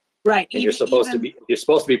 Right. And you're supposed to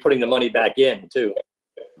be putting the money back in too,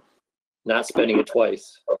 not spending it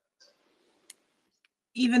twice.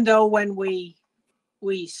 Even though when we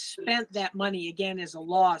spent that money again as a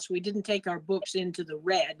loss, we didn't take our books into the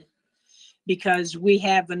red because we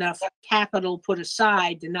have enough capital put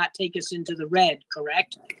aside to not take us into the red,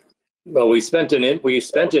 correct? Well, we spent an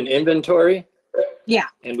inventory. Yeah.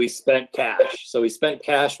 And we spent cash. So we spent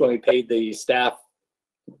cash when we paid the staff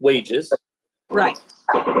wages. Right.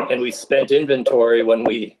 And we spent inventory when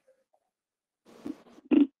we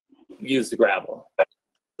used the gravel.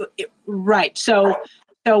 Right. So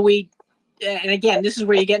we, and again, this is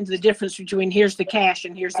where you get into the difference between here's the cash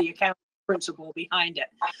and here's the accounting principle behind it.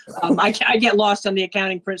 I get lost on the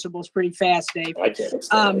accounting principles pretty fast, Dave.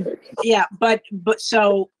 Yeah, but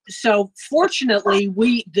so fortunately,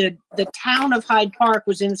 the town of Hyde Park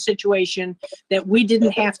was in a situation that we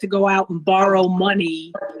didn't have to go out and borrow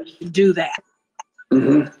money to do that.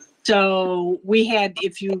 Mm-hmm. So we had,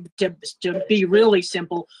 to be really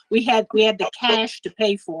simple, we had the cash to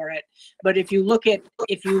pay for it. But if you look at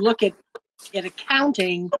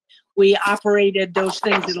accounting, we operated those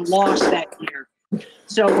things at a loss that year.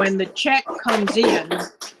 So when the check comes in,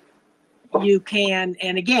 you can,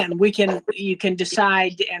 and again, you can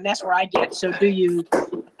decide, and that's where I get. So do you,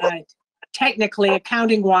 technically,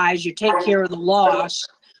 accounting wise, you take care of the loss,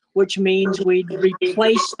 which means we'd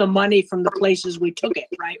replace the money from the places we took it,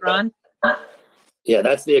 right, Ron? Yeah,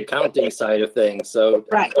 that's the accounting side of things. So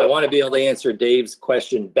right. I want to be able to answer Dave's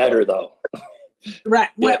question better, though. Right.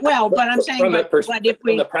 Yeah. Well, but I'm saying, from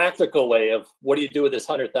the practical way of what do you do with this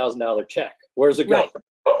 $100,000 check? Where's it go? Right.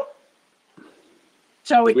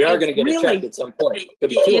 So we are going to get really, a check at some point. Could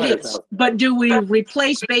be it is. But do we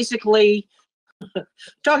replace basically?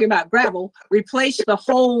 Talking about gravel, replace the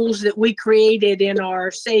holes that we created in our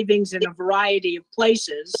savings in a variety of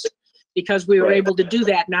places because we were able to do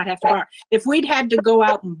that, not have to borrow. If we'd had to go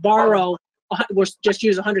out and borrow we'll just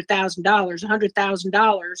use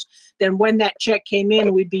 $100,000, then when that check came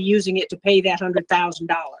in, we'd be using it to pay that $100,000.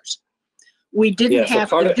 We didn't have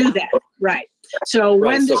to do that, right? So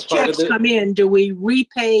when this checks come in, do we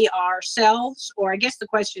repay ourselves? Or I guess the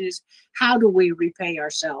question is, how do we repay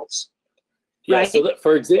ourselves? Yeah, right? so that,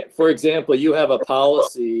 for example, you have a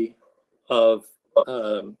policy of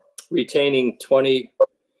retaining 10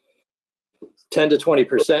 to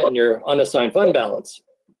 20% in your unassigned fund balance.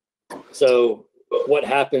 So what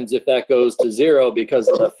happens if that goes to zero because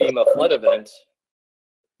of the FEMA flood event?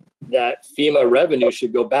 That FEMA revenue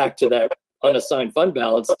should go back to that unassigned fund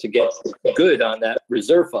balance to get good on that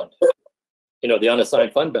reserve fund, you know, the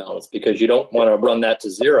unassigned fund balance, because you don't want to run that to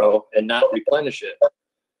zero and not replenish it.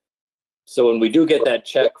 So when we do get that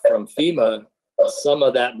check from FEMA, some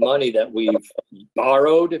of that money that we've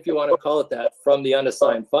borrowed, if you want to call it that, from the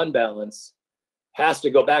unassigned fund balance has to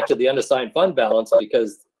go back to the unassigned fund balance,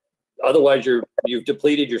 because otherwise you've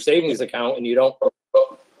depleted your savings account and you don't.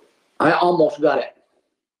 I almost got it.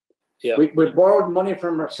 Yeah. We borrowed money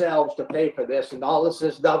from ourselves to pay for this, and all this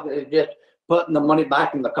is stuff is just putting the money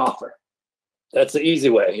back in the coffer. That's the easy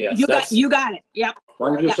way. Yes. You got it. Yep.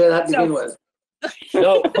 Why did you say that to begin with?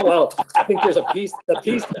 No, well, I think there's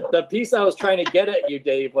the piece I was trying to get at you,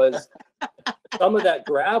 Dave, was some of that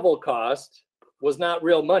gravel cost was not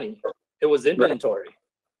real money. It was inventory.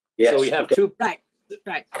 Yes. So we have two. Right.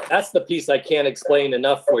 That's the piece I can't explain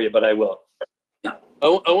enough for you, but I will. I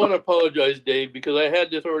want to apologize, Dave, because I had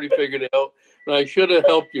this already figured out, and I should have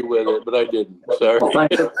helped you with it, but I didn't. Sorry. Well,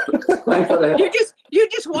 thanks for the You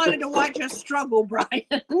just wanted to watch us struggle, Brian.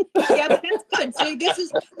 Yeah, but that's good. See, this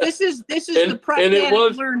is the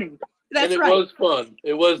pragmatic learning. That's right. It was fun.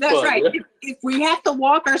 It was fun. That's right. If we have to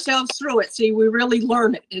walk ourselves through it, see, we really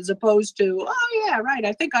learn it, as opposed to, oh yeah, right,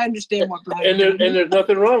 I think I understand what Brian. And there's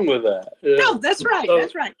nothing wrong with that. No, that's right. So,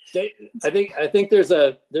 that's right. I think there's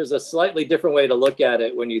a slightly different way to look at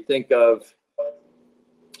it when you think of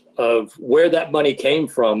where that money came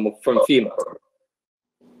from FEMA.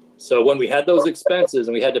 So when we had those expenses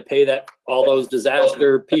and we had to pay all those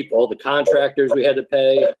disaster people, the contractors we had to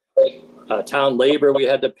pay, town labor we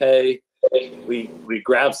had to pay. We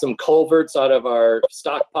grabbed some culverts out of our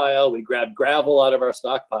stockpile. We grabbed gravel out of our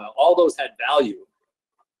stockpile. All those had value.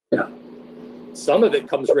 Yeah. Some of it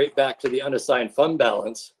comes right back to the unassigned fund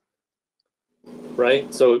balance,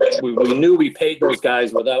 right? So we knew we paid those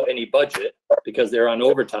guys without any budget because they're on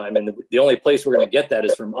overtime, and the only place we're going to get that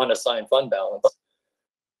is from unassigned fund balance.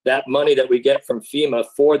 That money that we get from FEMA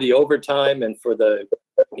for the overtime and for the,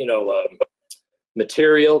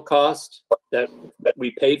 material cost that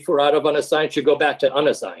we paid for out of unassigned should go back to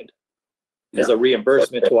unassigned as a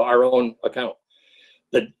reimbursement to our own account.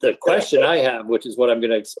 The question I have, which is what I'm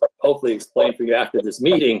going to hopefully explain for you after this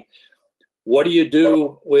meeting, what do you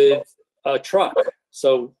do with a truck?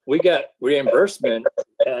 So we got reimbursement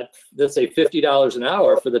at, let's say, $50 an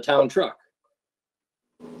hour for the town truck.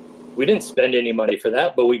 We didn't spend any money for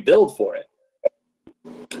that, but we billed for it.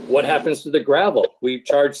 What happens to the gravel? We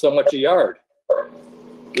charge so much a yard.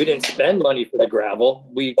 We didn't spend money for the gravel.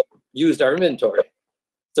 We used our inventory.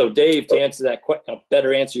 So Dave, to answer that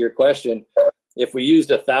better answer your question, if we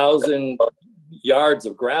used 1,000 yards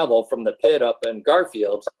of gravel from the pit up in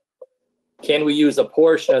Garfield, can we use a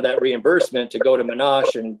portion of that reimbursement to go to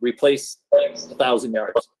Monash and replace 1,000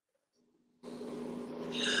 yards?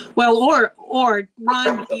 Well, or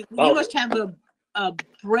Ron, you must have a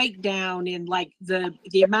breakdown in like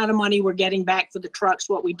the amount of money we're getting back for the trucks,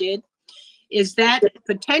 what we did. Is that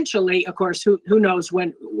potentially, of course, who knows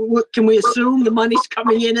when, can we assume the money's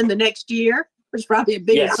coming in the next year? It's probably a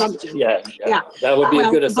big assumption. Yeah. That would be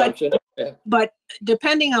a good assumption. But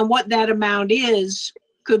depending on what that amount is,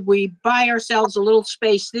 could we buy ourselves a little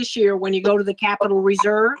space this year when you go to the capital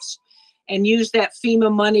reserves and use that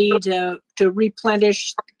FEMA money to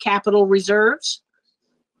replenish capital reserves?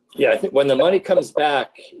 Yeah, I think when the money comes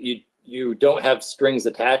back, you don't have strings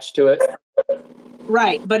attached to it.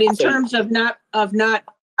 Right, but in terms of not,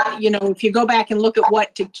 if you go back and look at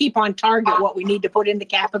what to keep on target, what we need to put into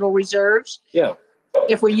capital reserves. Yeah.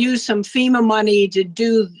 If we use some FEMA money to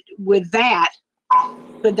do with that,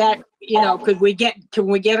 could that, can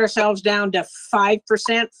we get ourselves down to 5%,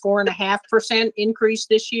 4.5% increase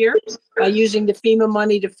this year by using the FEMA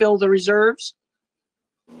money to fill the reserves?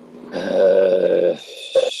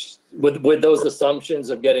 With those assumptions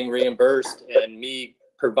of getting reimbursed and me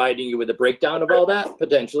providing you with a breakdown of all that,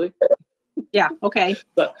 potentially. Yeah. Okay.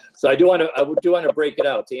 So I do want to break it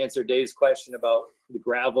out to answer Dave's question about the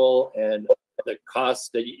gravel and the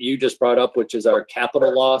cost that you just brought up, which is our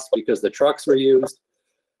capital loss because the trucks were used.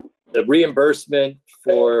 The reimbursement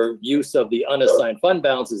for use of the unassigned fund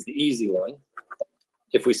balance is the easy one.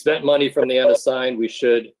 If we spent money from the unassigned, we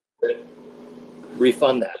should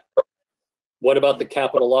refund that. What about the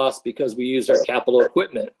capital loss because we used our capital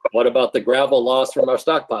equipment? What about the gravel loss from our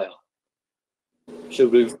stockpile?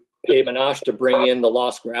 Should we pay Minash to bring in the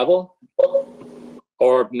lost gravel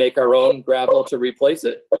or make our own gravel to replace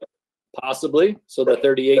it? Possibly, so the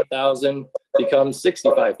 38,000 becomes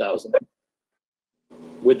 65,000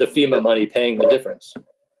 with the FEMA money paying the difference.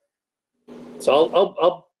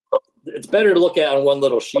 So it's better to look at on one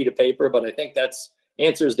little sheet of paper, but I think that's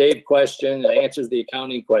answers Dave's question and answers the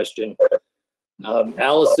accounting question.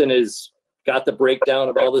 Allison has got the breakdown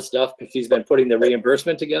of all this stuff because she's been putting the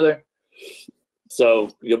reimbursement together. So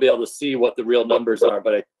you'll be able to see what the real numbers are,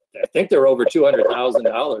 but I think they're over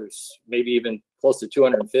 $200,000, maybe even close to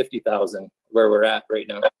 250,000 where we're at right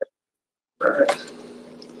now. Perfect.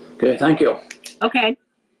 Okay, thank you. Okay.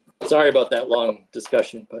 Sorry about that long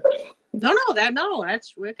discussion, but No,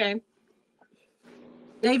 that's okay.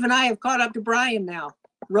 Dave and I have caught up to Brian now.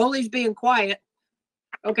 Rolly's being quiet.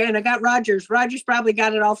 Okay, and I got Rogers. Rogers probably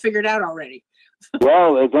got it all figured out already.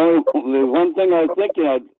 Well, there's one thing I was thinking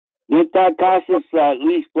of. Didn't that cost us at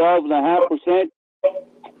least 12.5%?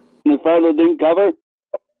 The federal didn't cover?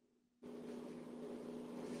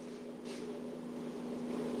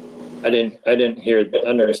 I didn't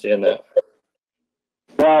understand that.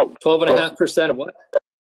 Well, 12.5% of what?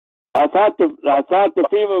 I thought the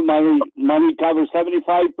FEMA money covers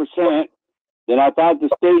 75%. Then I thought the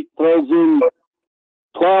state throws in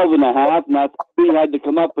 12.5, and I thought we had to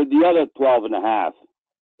come up with the other 12.5.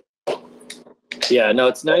 Yeah, no,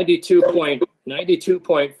 it's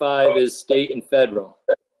 92.5 is state and federal.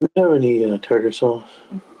 Do you have any tartar sauce?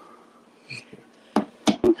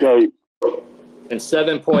 Okay. And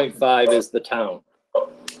 7.5 is the town. All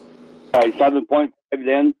right, 7.5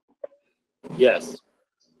 then. Yes.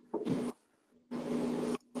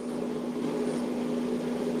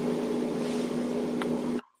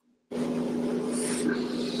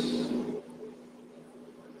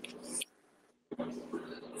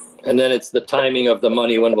 And then it's the timing of the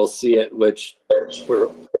money when we'll see it, which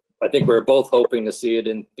I think we're both hoping to see it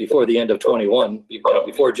in before the end of 21,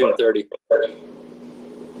 before June 30.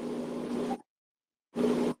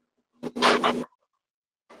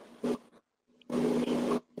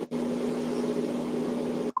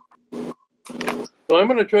 So I'm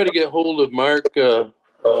gonna try to get hold of Mark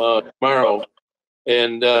tomorrow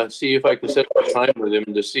and see if I can set up a time with him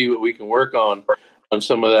to see what we can work on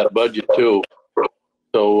some of that budget too.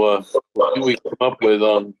 So what do we come up with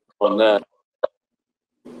on that?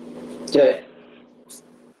 Okay.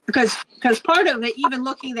 Because part of it, even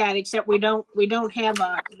looking at, except we don't have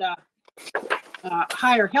the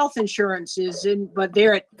higher health insurances, but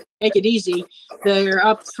they're at, make it easy, they're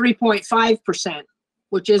up 3.5%,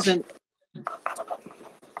 which isn't,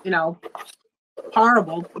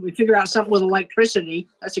 horrible. We figure out something with electricity.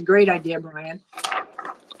 That's a great idea, Brian.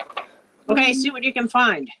 Okay, see what you can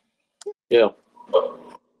find. Yeah.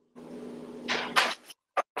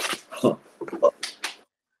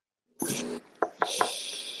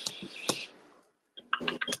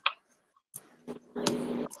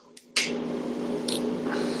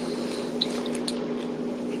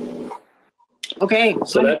 Okay,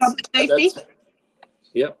 So so public safety.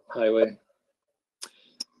 Yep, highway.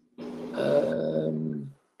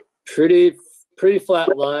 Pretty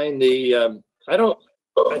flat line. I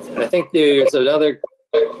think there's another,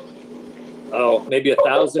 maybe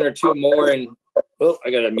 1,000 or two more. And I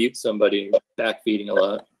gotta mute somebody back feeding a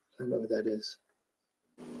lot. I don't know what that is.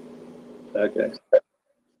 Okay.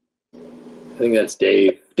 I think that's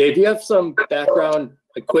Dave. Dave, do you have some background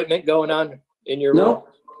equipment going on in your room?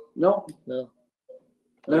 No. No.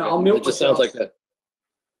 I'll mute It just sounds like that.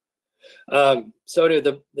 So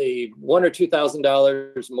the $1,000 or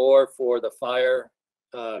 $2,000 more for the fire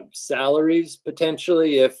salaries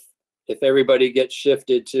potentially if everybody gets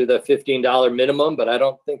shifted to the $15 minimum, but I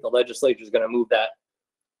don't think the legislature is going to move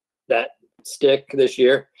that stick this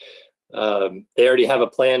year. They already have a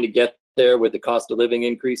plan to get there with the cost of living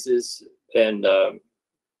increases, and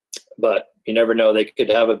but you never know, they could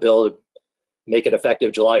have a bill to make it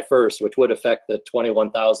effective July 1st, which would affect the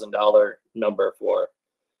 $21,000 number for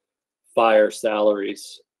fire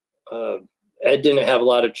salaries. Ed didn't have a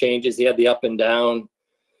lot of changes. He had the up and down.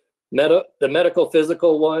 The medical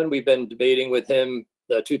physical one, we've been debating with him,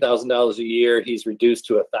 the $2,000 a year, he's reduced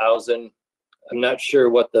to $1,000. I'm not sure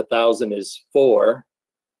what the $1,000 is for.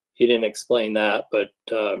 He didn't explain that, but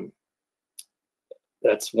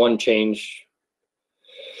that's one change.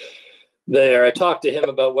 there. I talked to him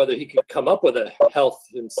about whether he could come up with a health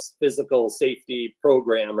and physical safety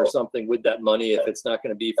program or something with that money if it's not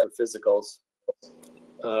going to be for physicals.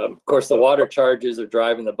 Of course, the water charges are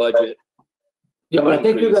driving the budget. Yeah, but I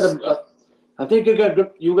think you increase.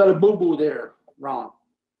 you got a boo-boo there, Ron.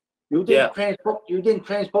 You didn't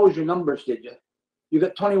transpose your numbers, did you? You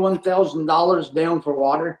got $21,000 down for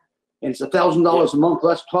water, and it's $1,000 a month,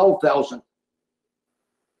 that's 12,000.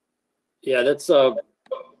 Yeah, that's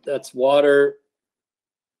water,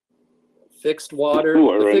 fixed water,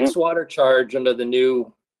 Sure, the right. fixed water charge under the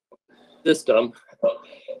new system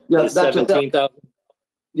Yeah, is that's $17,000.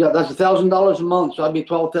 Yeah, that's $1,000 a month, so that'd be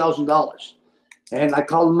 $12,000. And I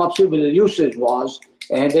called them up, see what the usage was,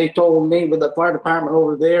 and they told me with the fire department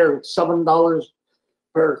over there, it's $7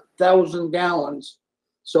 per 1,000 gallons.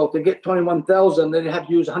 So to get 21,000, they'd have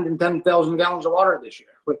to use 110,000 gallons of water this year,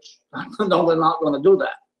 which no, they're not going to do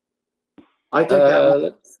that. I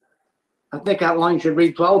think that line should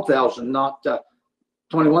read 12,000, not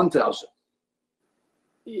 21,000.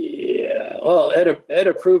 Yeah, well, Ed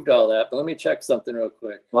approved all that, but let me check something real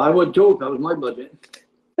quick. Well, I would too if that was my budget.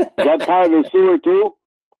 Is that part of the sewer too?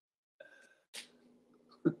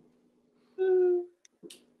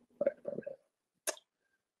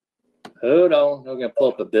 Hold on, I'm gonna pull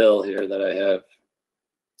up a bill here that I have.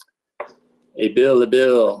 A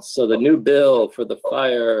bill. So the new bill for the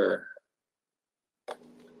fire.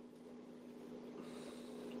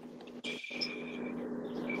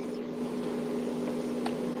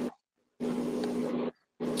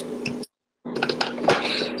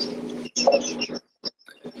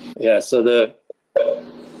 Yeah, so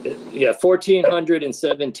yeah,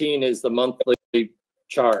 1,417 is the monthly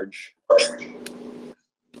charge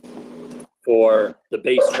for the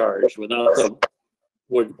base charge without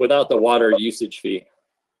the water usage fee.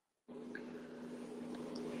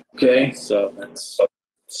 Okay. So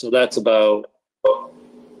that's about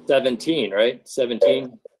 17, right?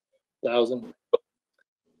 17,000.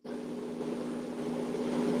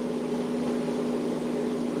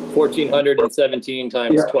 1,417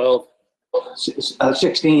 times Yeah. 12.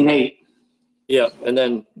 16,800. Yeah, and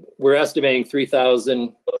then we're estimating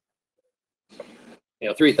 3,000.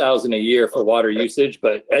 3,000 a year for water usage,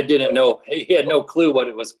 but Ed didn't know. He had no clue what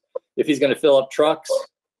it was. If he's going to fill up trucks,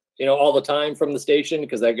 all the time from the station,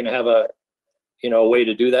 because they're going to have a way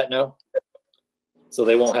to do that now. So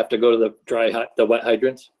they won't have to go to the wet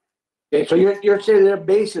hydrants. Okay, so you're saying their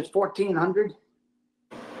base is 1,400?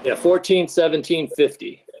 Yeah,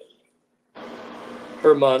 1,417.50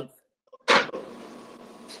 per month,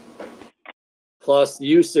 plus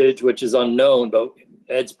usage, which is unknown, but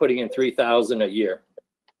Ed's putting in 3,000 a year.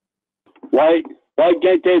 Why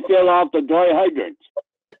can't they fill out the dry hydrants?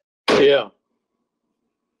 Yeah.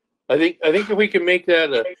 I think if we can make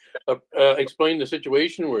that explain the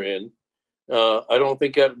situation we're in, I don't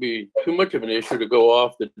think that'd be too much of an issue to go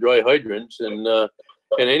off the dry hydrants, and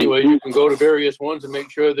anyway, you can go to various ones and make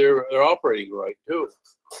sure they're operating right too.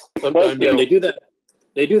 Sometimes Yeah, they do that.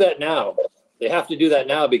 They do that now. They have to do that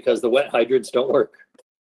now because the wet hydrants don't work.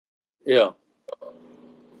 Yeah.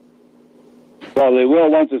 Well, they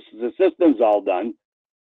will once the system's all done.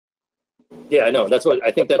 Yeah, I know.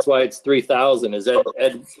 I think that's why it's 3,000. Is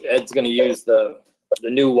Ed's going to use the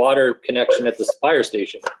new water connection at the fire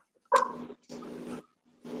station.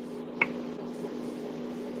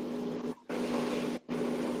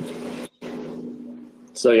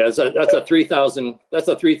 So yeah, that's a 3,000. That's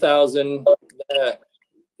a 3,000.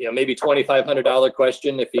 Maybe $2,500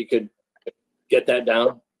 question if he could get that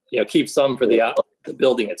down. Keep some for the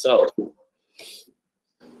building itself.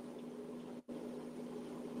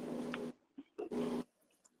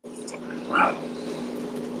 Wow.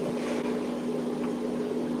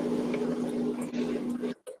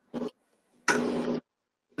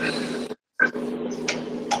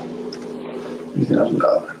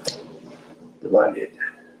 $3,000 divided.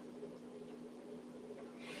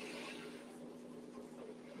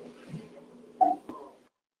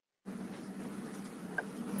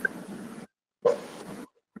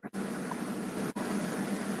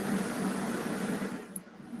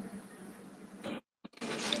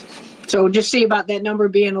 So just see about that number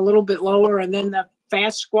being a little bit lower, and then the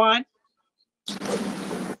fast squad.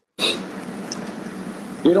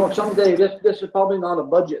 Someday this is probably not a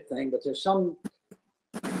budget thing, but there's some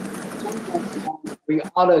we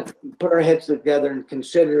ought to put our heads together and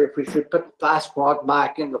consider if we should put the fast squad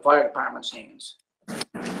back in the fire department's hands.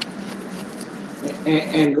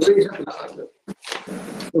 And the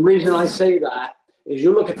reason I say that is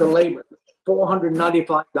you look at the labor,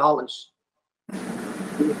 $495.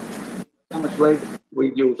 How much labor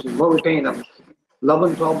we use, and what are we paying them?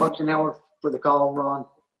 11, 12 bucks an hour for the call, Ron?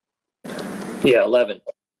 Yeah, 11.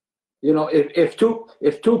 You know, if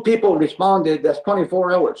two people responded, that's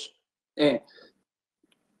 24 hours. And,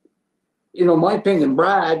 you know, my opinion,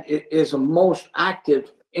 Brad is the most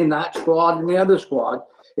active in that squad and the other squad.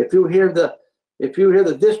 If you hear the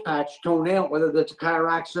dispatch tone out, whether that's a car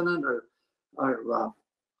accident or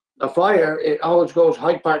a fire, it always goes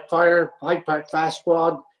Hyde Park Fire, Hyde Park Fast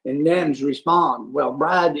Squad, and NEMS respond. Well,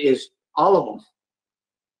 Brad is all of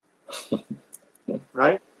them,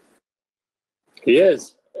 right? He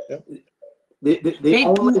is. The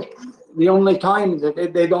only time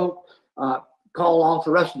that they don't call off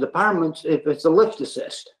the rest of the departments if it's a lift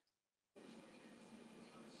assist.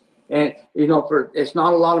 And you know, it's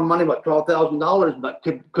not a lot of money, but $12,000. But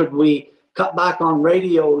could we cut back on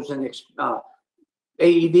radios and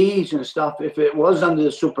AEDs and stuff if it was under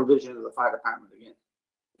the supervision of the fire department again?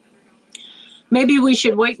 Maybe we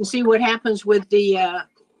should wait and see what happens with the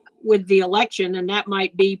election, and that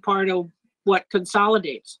might be part of what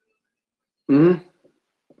consolidates. Mm-hmm.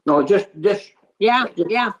 No, just Yeah.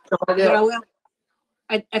 yeah. You know, well,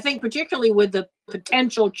 I think particularly with the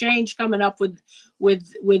potential change coming up with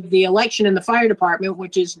the election in the fire department,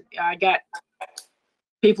 which is, I got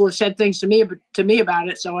people have said things to me about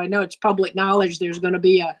it, so I know it's public knowledge. There's going to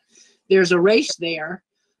be there's a race there,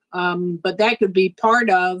 but that could be part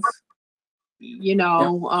of, you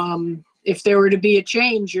know, if there were to be a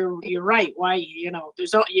change. You're right. Why, you know,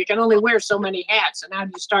 you can only wear so many hats, and how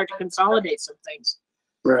do you start to consolidate some things?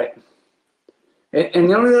 Right. And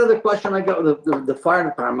the only other question I got with the fire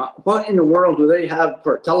department, what in the world do they have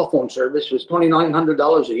for telephone service? It's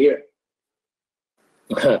 $2,900 a year.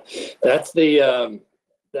 That's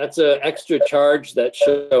an extra charge that's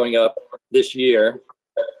showing up this year.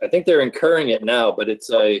 I think they're incurring it now, but it's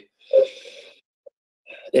an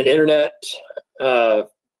internet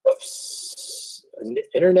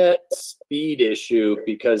speed issue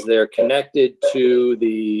because they're connected to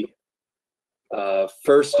the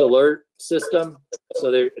first alert system.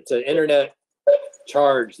 So it's an internet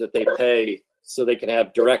charge that they pay so they can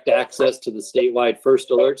have direct access to the statewide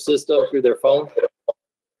first alert system through their phone.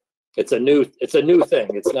 It's a new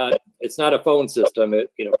thing. It's not a phone system,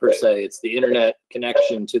 per se. It's the internet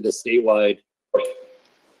connection to the statewide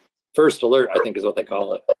first alert, I think is what they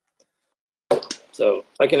call it. So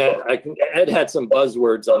Ed had some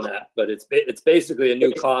buzzwords on that, but it's basically a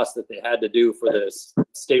new cost that they had to do for this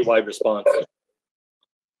statewide response.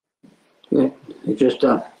 Yeah, it just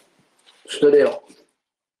stood out.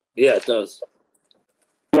 Yeah, it does.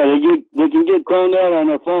 Yeah, they can get toned out on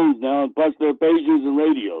their phones now, plus their pagers and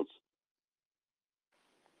radios.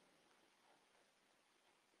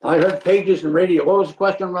 I heard pages and radio. What was the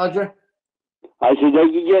question, Roger? I said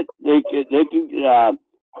they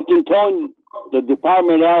can tone the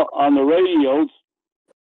department out on the radios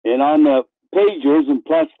and on the pagers, and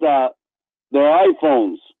plus their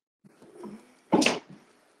iPhones.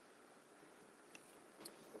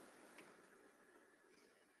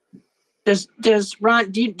 Does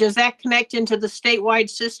Ron, does that connect into the statewide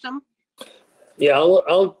system? Yeah,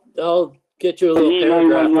 I'll get you a little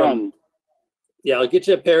paragraph from. Yeah, I'll get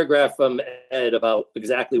you a paragraph from Ed about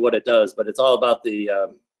exactly what it does, but it's all about the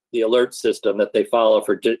alert system that they follow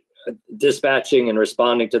for dispatching and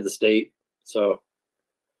responding to the state. So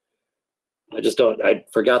I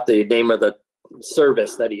forgot the name of the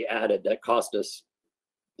service that he added that cost us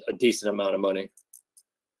a decent amount of money.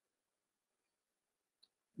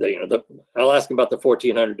 I'll ask him about the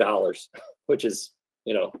 $1,400, which is,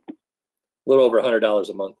 a little over $100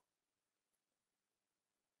 a month.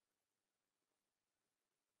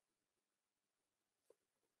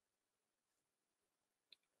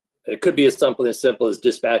 It could be something as simple as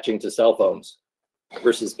dispatching to cell phones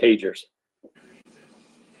versus pagers.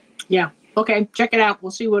 Yeah. Okay. Check it out.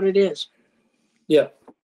 We'll see what it is. Yeah.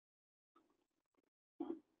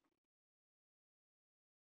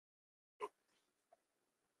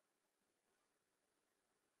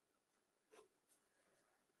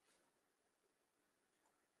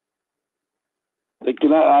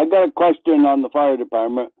 I got a question on the fire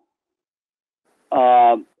department.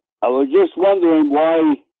 I was just wondering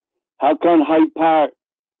how come Hyde Park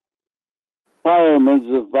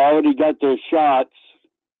firemen have already got their shots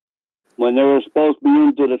when they were supposed to be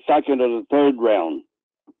into the second or the third round?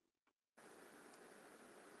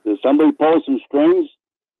 Did somebody pull some strings?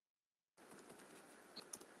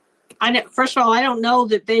 First of all, I don't know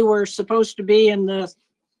that they were supposed to be in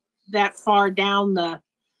that far down the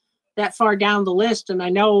list, and I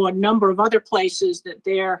know a number of other places that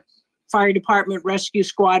their fire department rescue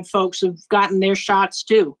squad folks have gotten their shots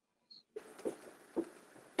too.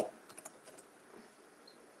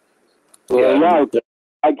 Well,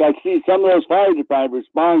 I see some of those fire department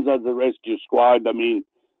responds as a rescue squad. I mean,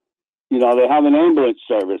 you know, they have an ambulance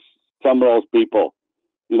service, some of those people.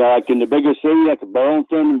 You know, like in the bigger city, like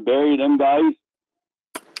Burlington and Barrie, them guys,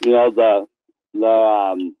 you know,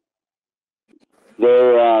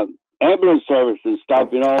 their ambulance service and stuff,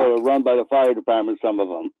 you know, are run by the fire department, some of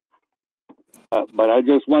them. But I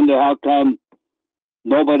just wonder how come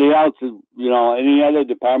nobody else is, you know, any other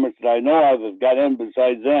departments that I know of have got in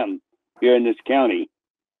besides them here in this county.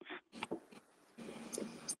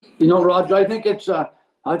 You know, Roger, I think it's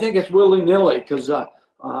willy-nilly, because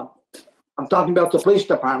I'm talking about the police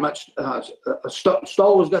department.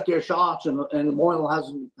 Stowe's got their shots, and Moyle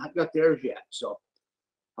hasn't got theirs yet. So,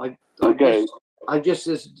 Okay. I just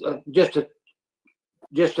it's just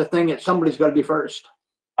a thing that somebody's got to be first.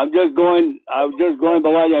 I'm just going by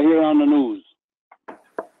what I hear on the news,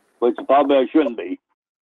 which probably I shouldn't be.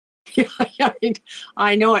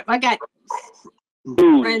 I know it. I got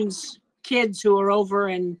News. friends, kids who are over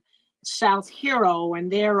in South Hero,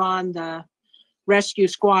 and they're on the rescue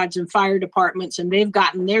squads and fire departments, and they've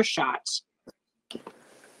gotten their shots.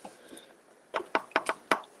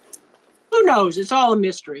 Who knows? It's all a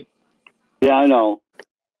mystery. Yeah, I know.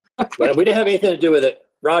 But we didn't have anything to do with it.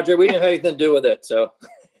 Roger, we didn't have anything to do with it, so.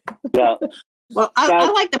 Yeah. Well, I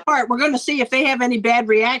like the part, we're going to see if they have any bad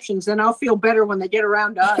reactions, then I'll feel better when they get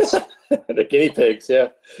around to us. The guinea pigs, yeah.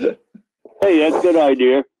 Hey, that's a good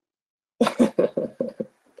idea.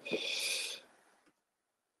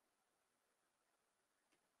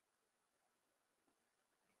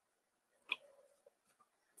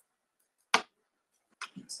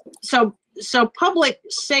 So public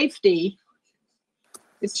safety,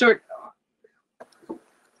 it's sort of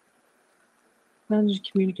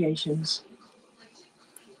managed communications.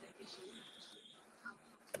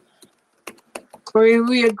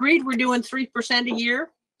 We agreed we're doing 3% a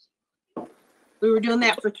year. We were doing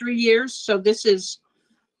that for 3 years, so this is,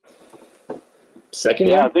 Second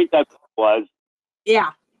Yeah, I year? think that's what it was.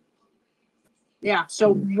 yeah. Yeah,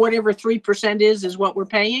 so whatever 3% is what we're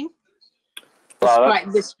paying. Well,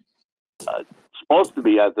 Despite this, Supposed to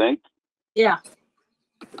be, I think. yeah,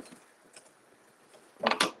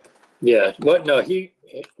 Yeah, no,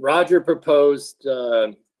 Roger proposed,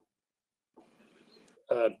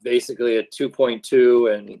 basically a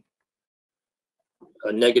 2.2 and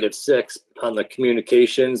a -6 on the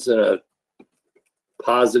communications and a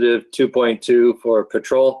positive 2.2 for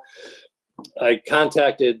patrol. I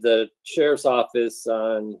contacted the sheriff's office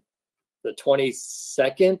on the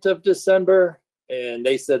 22nd of December, and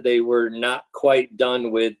they said they were not quite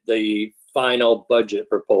done with the final budget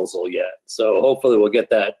proposal yet. So hopefully we'll get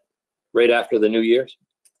that right after the New Year's.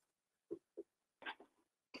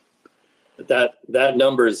 But that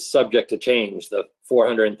number is subject to change. The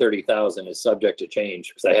 430,000 is subject to change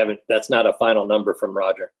because that's not a final number from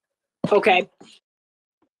Roger. okay.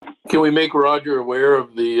 Can we make Roger aware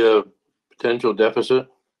of the potential deficit?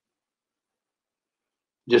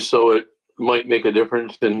 Just so it might make a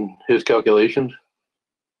difference in his calculations?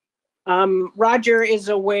 Roger is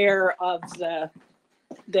aware of that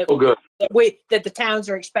Oh, good. the towns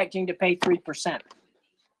are expecting to pay 3%.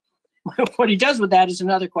 What he does with that is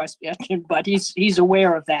another question, but he's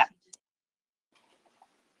aware of that.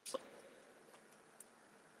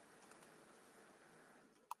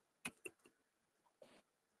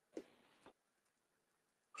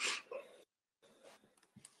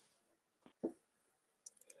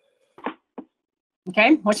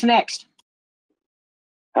 Okay, what's next?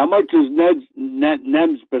 How much is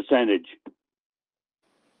NEM's percentage?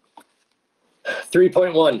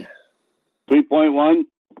 3.1. 3.1?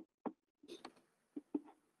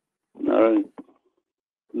 All right.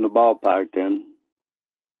 In the ballpark then.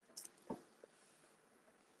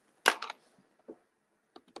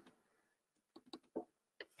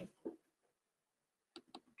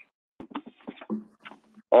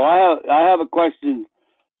 Oh, I have a question.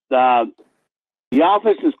 The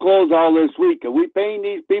office is closed all this week. Are we paying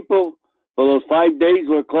these people for those 5 days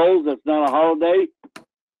we're closed? That's not a holiday?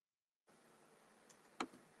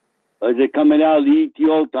 Or is it coming out of the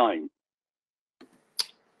ETO time?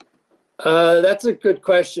 That's a good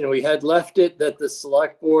question. We had left it that the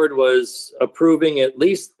select board was approving at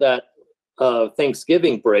least that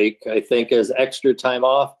Thanksgiving break, I think, as extra time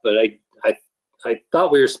off, but I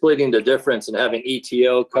thought we were splitting the difference and having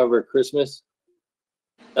ETO cover Christmas.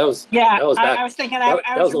 That was Yeah, back. I was thinking, that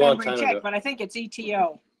I was was a long remembering time check, ago. but I think it's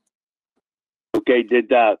ETO. Okay,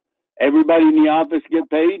 did everybody in the office get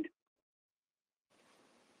paid?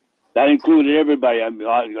 That included everybody, I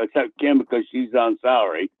mean, except Kim because she's on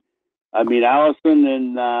salary. I mean, Allison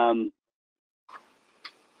and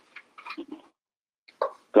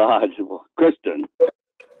Kristen.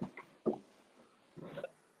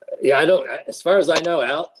 Yeah, I don't, as far as I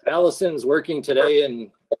know, Allison's working today,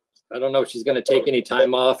 and I don't know if she's gonna take any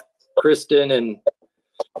time off. Kristen and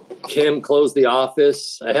Kim closed the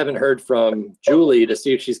office. I haven't heard from Julie to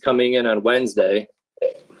see if she's coming in on Wednesday.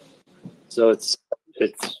 So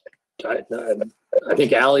I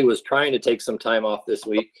think Allie was trying to take some time off this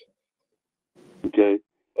week, Okay.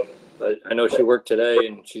 but I know she worked today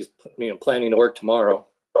and she's, planning to work tomorrow.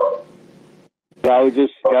 I was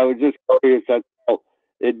just curious. That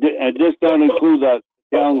it just don't include the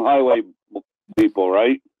town highway people,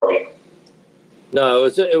 right? No,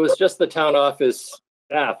 it was just the town office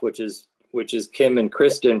staff, which is Kim and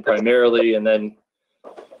Kristen primarily, and then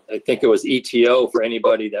I think it was ETO for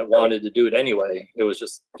anybody that wanted to do it anyway. It was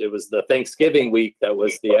the Thanksgiving week that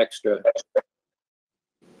was the extra.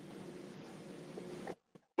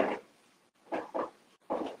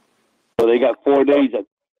 So they got 4 days of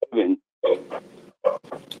Thanksgiving.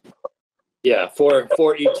 Yeah, four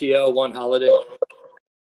ETO, 1 holiday.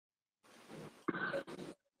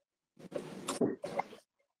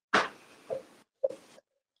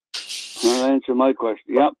 That answered my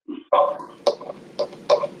question. Yep.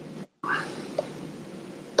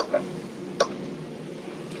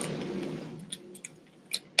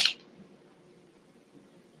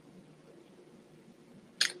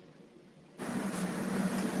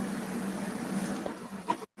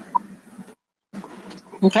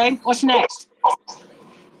 Okay, what's next?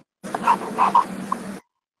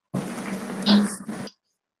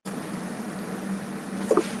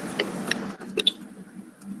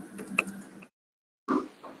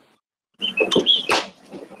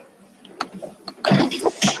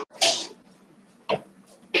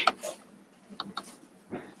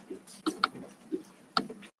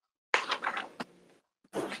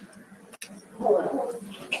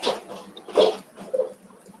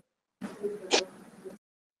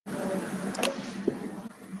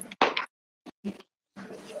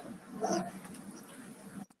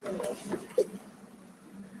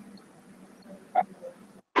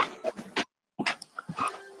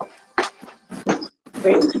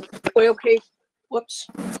 Wait, okay, whoops.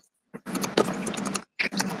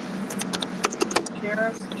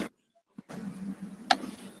 Sheriff.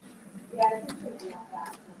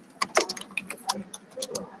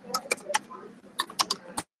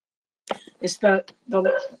 It's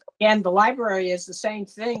and the library is the same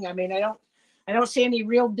thing. I mean, I don't see any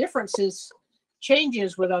real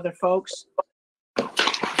changes with other folks.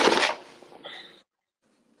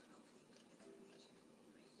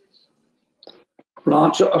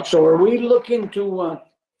 Ron, so are we looking to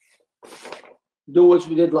do as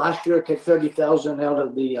we did last year, take 30,000 out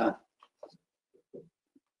of the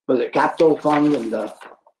was it capital fund and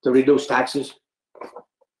to reduce taxes?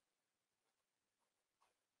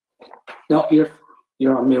 No, you're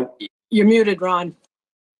on mute. You're muted, Ron.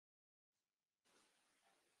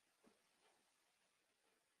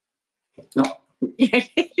 No.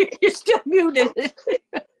 You're still muted.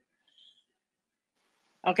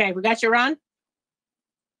 Okay, we got you, Ron?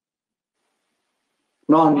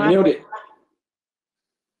 Ron, you're muted.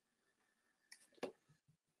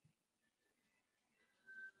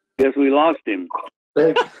 Guess we lost him.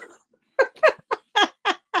 There-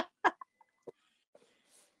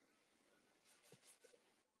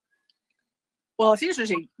 Well,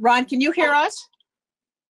 seriously, Ron, can you hear us?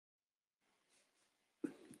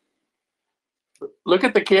 Look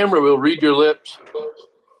at the camera. We'll read your lips.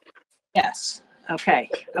 Yes. Okay.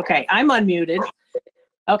 Okay. I'm unmuted.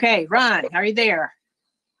 Okay, Ron, are you there?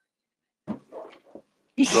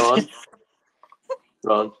 Ron.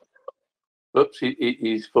 Ron. Oops,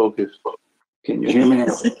 he's focused. Can you hear me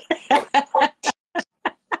now?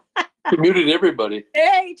 He muted everybody.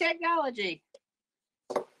 Hey, technology.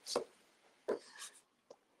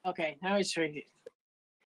 Okay, now he's free.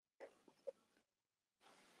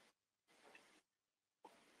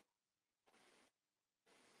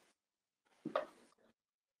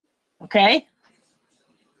 Okay.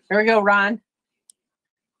 Here we go, Ron.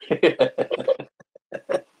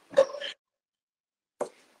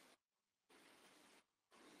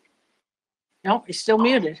 No, he's still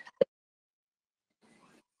muted.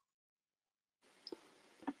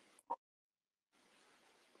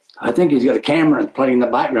 I think he's got a camera playing in the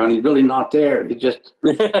background. He's really not there. He just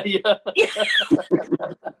Yeah.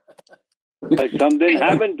 Like something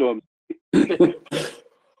happened to him.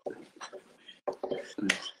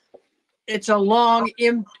 It's a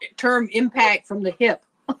long-term impact from the hip.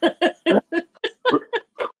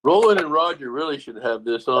 Roland and Roger really should have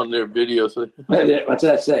this on their video. So what's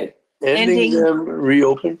that say? ending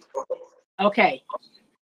reopen. Okay.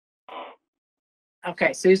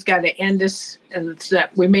 Okay, so he's got to end this, and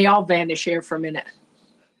we may all vanish here for a minute.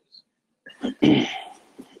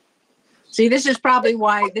 See, this is probably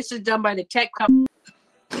why this is done by the tech company.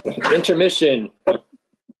 Intermission.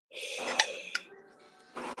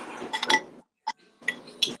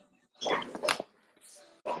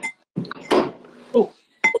 Oh.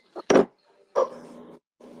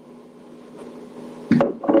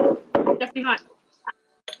 Definitely hot.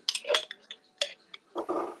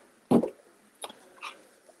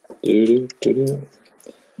 Doo-doo-doo-doo.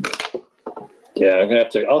 Yeah, I'm gonna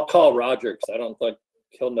have to. I'll call Roger because I don't think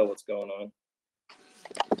he'll know what's going on.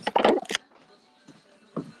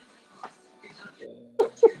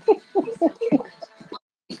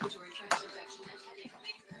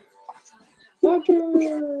 Roger,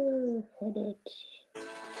 hold it.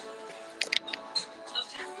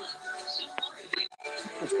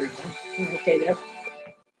 Okay, there.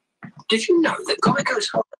 Did you know that guy goes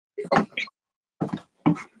home?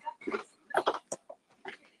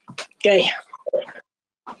 Okay.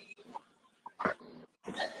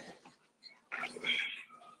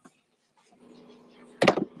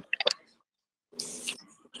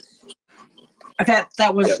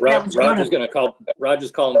 That was, Yeah, that was Roger's gonna call.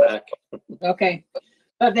 Roger's calling back. okay.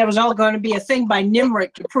 But that was all going to be a thing by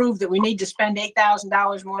NIMRIC to prove that we need to spend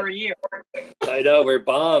 $8,000 more a year. I know we're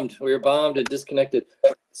bombed. We were bombed and disconnected.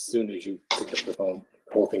 As soon as you picked up the phone,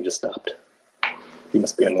 the whole thing just stopped. You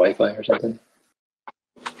must be on Wi-Fi or something.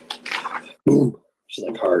 Boom. She's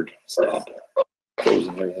like hard stop.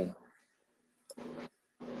 Frozen everything.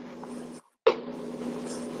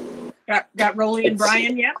 Got Rolly and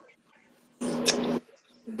Brian yet?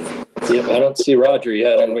 Yep, I don't see Roger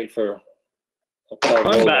yet. I'm waiting for.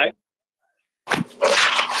 I'm back.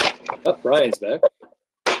 Oh, Brian's back.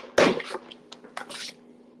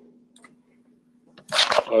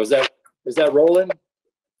 Oh, is that Roland?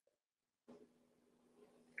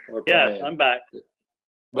 Or Yes, Brian? I'm back.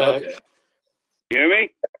 Okay. You hear me?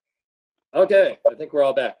 Okay, I think we're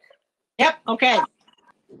all back. Yep, okay.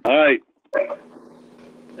 All right.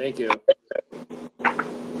 Thank you.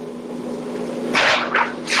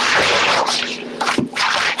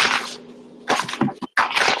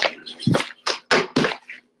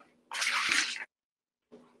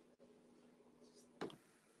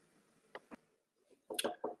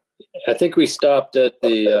 I think we stopped at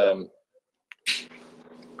the,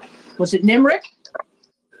 Was it NIMRIC?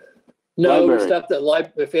 no, we Library. stopped at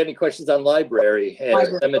if you had any questions on library and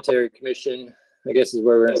Library. cemetery commission, I guess is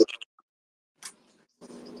where we're at.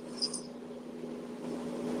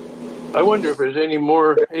 I wonder if there's any of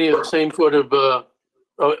the same sort of, oh,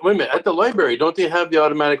 wait a minute, at the library, don't they have the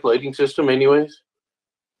automatic lighting system anyways?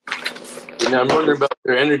 And I'm wondering about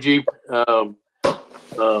their energy,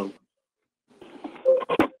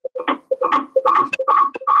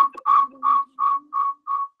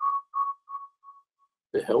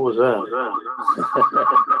 the hell was that?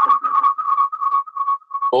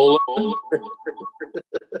 Roland?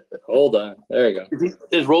 Hold on, there you go.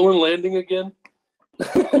 Is Roland landing again?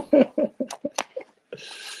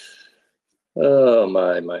 Oh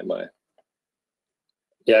my.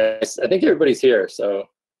 Yeah, I think everybody's here, so.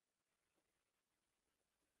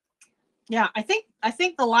 Yeah, I think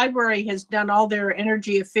the library has done all their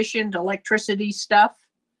energy efficient electricity stuff.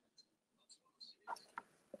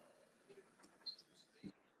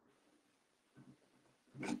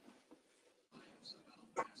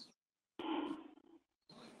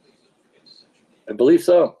 I believe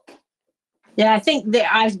so. Yeah, I think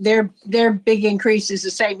their big increase is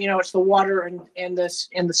the same. You know, it's the water and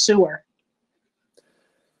the sewer.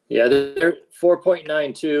 Yeah, their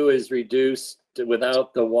 4.92 is reduced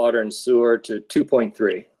without the water and sewer to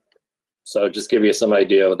 2.3. So just give you some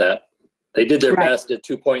idea of that. They did their Right. best at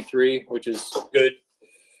 2.3, which is good.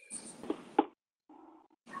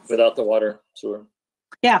 Without the water, sewer.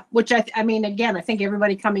 Yeah, which I mean, again, I think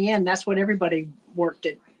everybody coming in, that's what everybody worked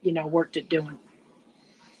at doing.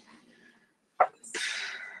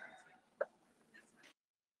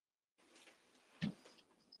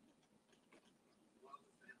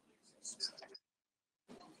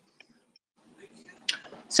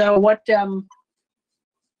 So what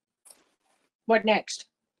next?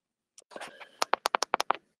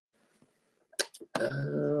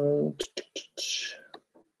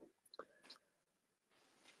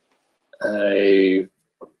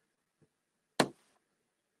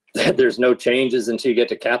 There's no changes until you get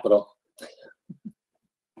to capital.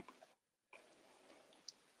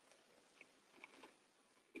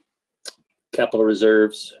 Capital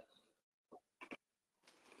reserves.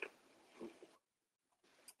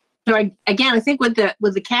 So I think with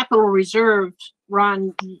the capital reserves,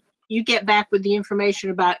 Ron, you get back with the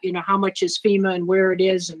information about, you know, how much is FEMA and where it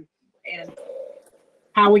is and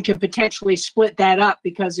how we could potentially split that up,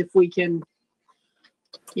 because if we can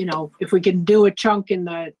you know, if we can do a chunk in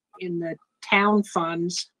the town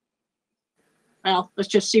funds, well, let's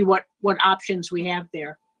just see what options we have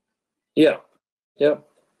there. Yeah, yeah.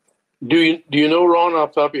 Do you know, Ron,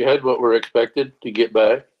 off the top of your head, what we're expected to get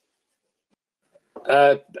back?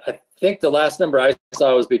 I think the last number I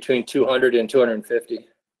saw was between 200 and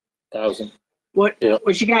 250,000. What Yeah.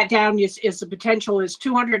 what you got down is the potential is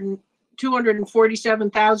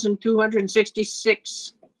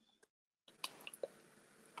 247,266.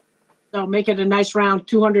 So make it a nice round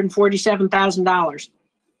 $247,000.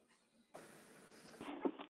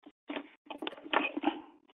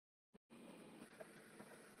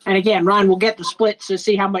 And again, Ron, we'll get the splits to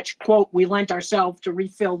see how much quote we lent ourselves to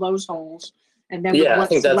refill those holes, and then Yeah, I what's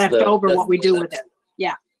think that's left over, that's what we do with it.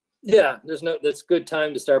 Yeah. Yeah, that's good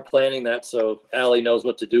time to start planning that so Ally knows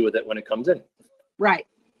what to do with it when it comes in. Right.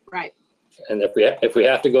 Right. And if we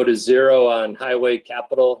have to go to zero on highway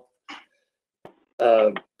capital,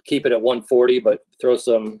 keep it at 140, but throw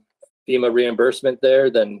some FEMA reimbursement there,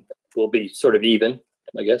 then we'll be sort of even,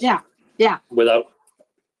 I guess. Yeah. Yeah. Without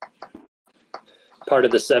part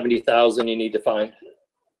of the 70,000 you need to find.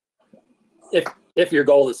 If your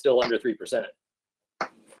goal is still under 3%.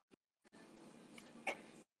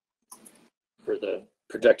 For the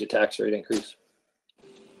projected tax rate increase.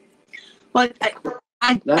 Well,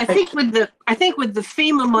 I think with the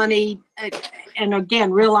FEMA money, and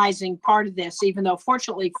again realizing part of this, even though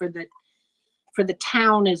fortunately for the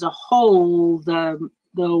town as a whole, the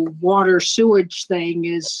water sewage thing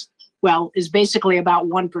is basically about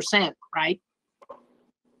 1%, right?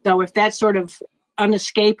 So if that's sort of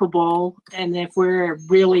unescapable, and if we're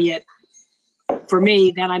really at, for me,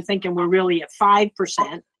 then I'm thinking we're really at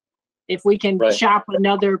 5%. If we can chop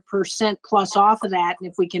another % plus off of that, and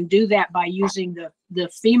if we can do that by using the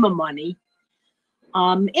FEMA money,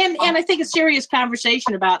 and I think a serious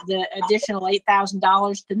conversation about the additional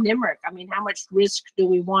 $8,000 to NIMRIC. I mean, how much risk do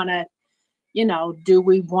we want to, do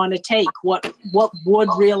we want to take? What would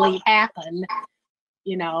really happen?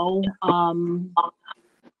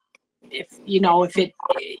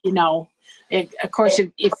 Of course,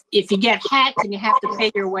 if you get hacked and you have to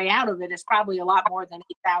pay your way out of it, it's probably a lot more than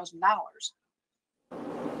 $8,000.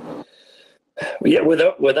 Yeah,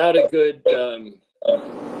 without a good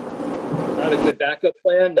backup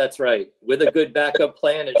plan, that's right. With a good backup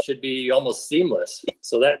plan, it should be almost seamless.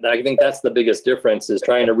 So I think that's the biggest difference, is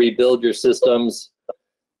trying to rebuild your systems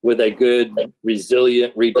with a good,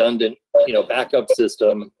 resilient, redundant, backup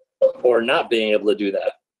system, or not being able to do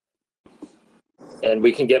that. And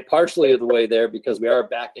we can get partially of the way there because we are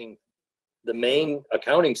backing the main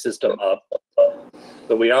accounting system up,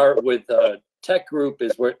 but we are with Tech Group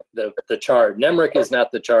is where the charge. NEMRIC is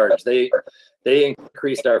not the charge. They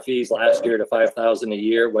increased our fees last year to $5,000 a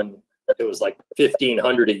year when it was like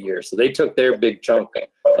 $1,500 a year. So they took their big chunk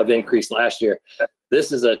of increase last year.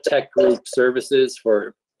 This is a Tech Group services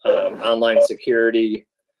for online security,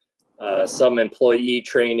 some employee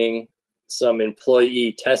training, some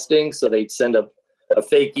employee testing. So they'd send a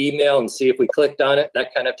fake email and see if we clicked on it,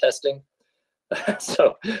 that kind of testing.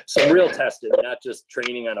 So some real testing, not just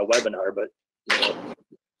training on a webinar, but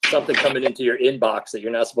something coming into your inbox that you're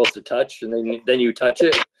not supposed to touch, and then you touch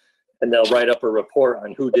it, and they'll write up a report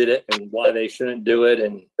on who did it and why they shouldn't do it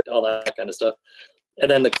and all that kind of stuff. And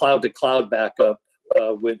then the cloud-to-cloud backup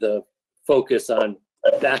with a focus on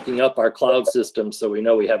backing up our cloud system so we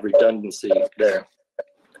know we have redundancy there.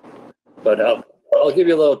 But I'll give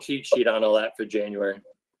you a little cheat sheet on all that for January.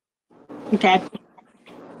 Okay.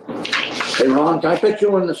 Hey, Ron, can I put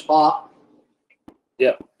you in the spot?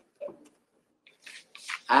 Yeah.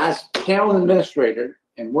 As town administrator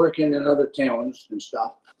and working in other towns and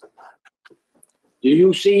stuff, do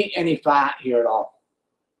you see any fat here at all?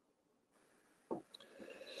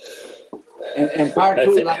 And part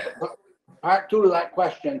two of that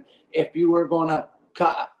question, if you were gonna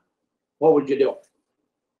cut, what would you do?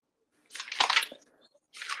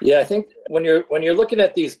 Yeah, I think when you're looking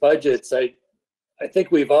at these budgets, I think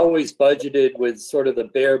we've always budgeted with sort of the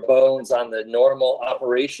bare bones on the normal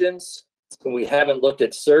operations, and we haven't looked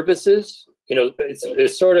at services.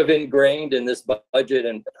 It's sort of ingrained in this budget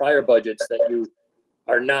and prior budgets that you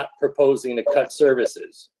are not proposing to cut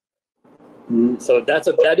services. Mm-hmm. So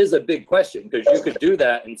that is a big question, because you could do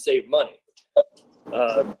that and save money.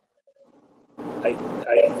 I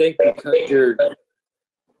think because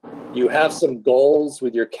you have some goals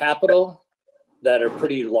with your capital that are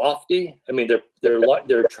pretty lofty. I mean,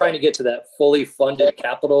 they're trying to get to that fully funded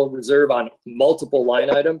capital reserve on multiple line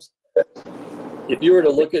items. If you were to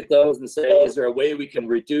look at those and say, is there a way we can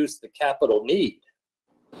reduce the capital need?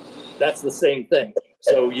 That's the same thing.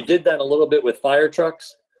 So you did that a little bit with fire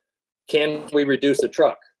trucks. can we reduce a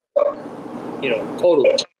truck?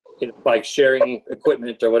 Totally, by sharing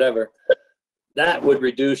equipment or whatever. That would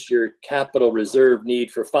reduce your capital reserve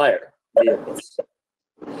need for fire vehicles.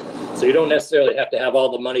 So you don't necessarily have to have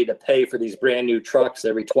all the money to pay for these brand new trucks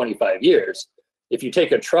every 25 years. If you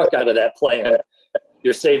take a truck out of that plan,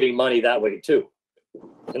 you're saving money that way too.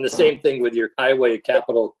 And the same thing with your highway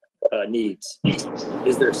capital needs.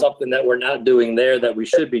 Is there something that we're not doing there that we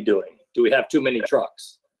should be doing? Do we have too many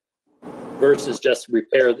trucks? Versus just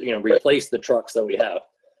replace the trucks that we have.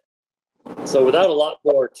 So without a lot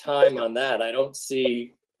more time on that, I don't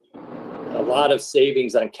see a lot of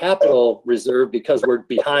savings on capital reserve because we're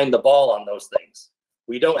behind the ball on those things.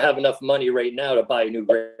 We don't have enough money right now to buy a new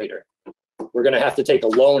grader. We're going to have to take a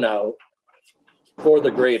loan out for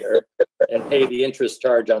the grader and pay the interest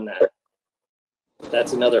charge on that.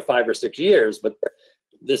 That's another 5 or 6 years, but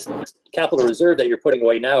this capital reserve that you're putting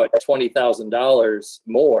away now at $20,000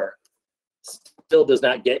 more still does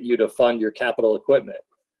not get you to fund your capital equipment.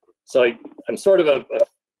 So I'm sort of I'm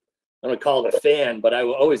going to call it a fan, but I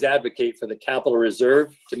will always advocate for the capital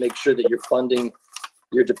reserve to make sure that you're funding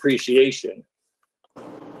your depreciation.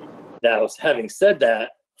 Now, having said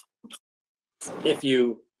that, if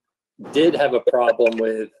you did have a problem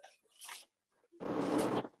with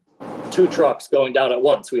 2 trucks going down at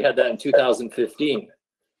once, we had that in 2015.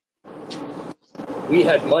 We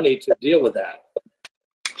had money to deal with that,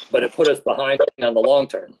 but it put us behind on the long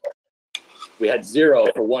term. We had 0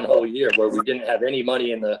 for 1 whole year where we didn't have any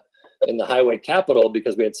money in the highway capital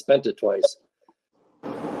because we had spent it twice.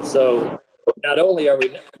 So not only are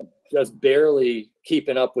we just barely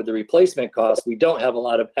keeping up with the replacement costs, we don't have a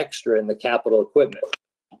lot of extra in the capital equipment.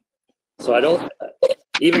 So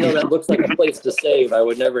even though that looks like a place to save, I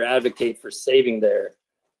would never advocate for saving there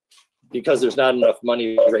because there's not enough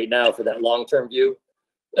money right now for that long-term view.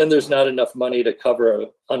 And there's not enough money to cover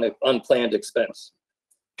an unplanned expense.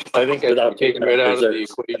 I think I'd take it right out of the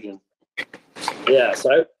equation. Yeah,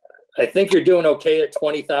 so I think you're doing okay at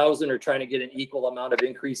 20,000 or trying to get an equal amount of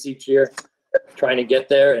increase each year, trying to get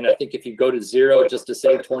there. And I think if you go to 0 just to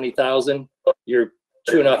save 20,000, you're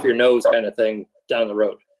chewing off your nose kind of thing down the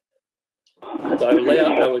road. So I would lay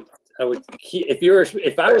out, I would keep,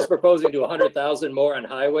 if I was proposing to 100,000 more on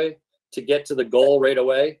highway to get to the goal right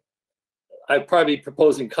away, I'd probably be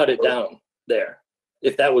proposing cut it down there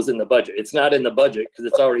if that was in the budget. It's not in the budget because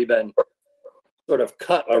it's already been sort of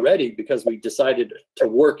cut already because we decided to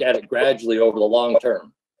work at it gradually over the long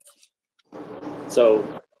term. So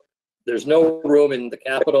there's no room in the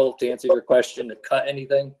capital, to answer your question, to cut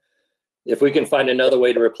anything. If we can find another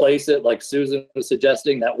way to replace it, like Susan was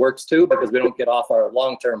suggesting, that works too, because we don't get off our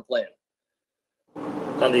long-term plan.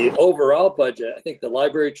 On the overall budget, I think the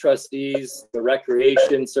library trustees, the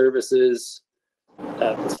recreation services,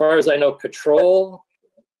 as far as I know, patrol,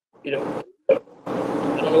 I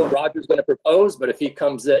don't know what Roger's going to propose, but if he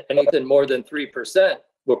comes at anything more than 3%,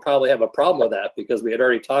 we'll probably have a problem with that because we had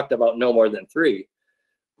already talked about no more than 3.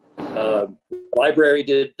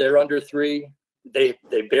 Library they're under 3. They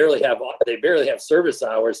barely have service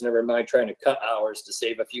hours, never mind trying to cut hours to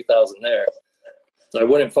save a few thousand there. So I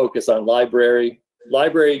wouldn't focus on library.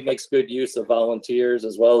 Library makes good use of volunteers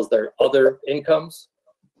as well as their other incomes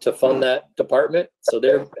to fund that department. So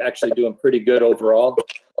they're actually doing pretty good overall.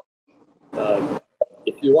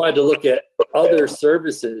 If you wanted to look at other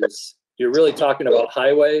services, you're really talking about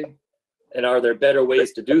highway and are there better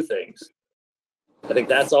ways to do things? I think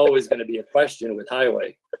that's always going to be a question with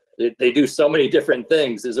highway. They do so many different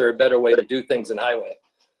things. Is there a better way to do things in highway?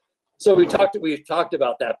 So we've talked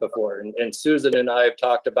about that before, and Susan and I have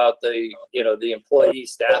talked about the employee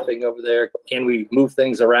staffing over there. Can we move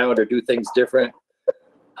things around or do things different?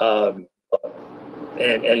 And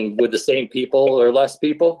with the same people or less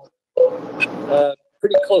people?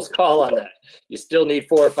 Pretty close call on that. You still need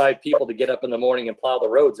 4 or 5 people to get up in the morning and plow the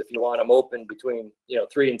roads if you want them open between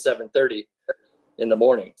 3 and 7:30 in the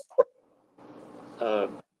morning.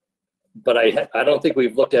 But I don't think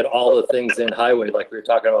we've looked at all the things in highway like we were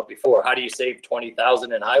talking about before. How do you save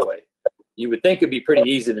 20,000 in highway? You would think it'd be pretty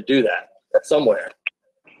easy to do that somewhere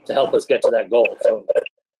to help us get to that goal. So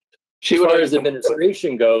as far as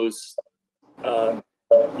administration goes,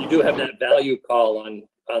 you do have that value call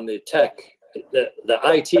on the tech, the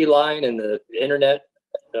IT line and the internet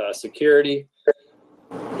security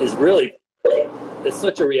is really, it's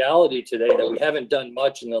such a reality today that we haven't done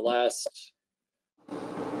much in the last,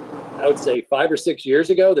 I would say 5 or 6 years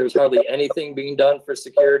ago, there was hardly anything being done for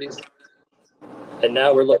security. And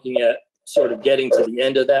now we're looking at sort of getting to the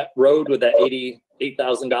end of that road with that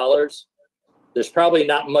 $88,000. There's probably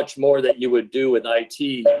not much more that you would do with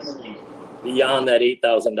IT beyond that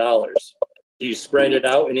 $8,000 Do you spread it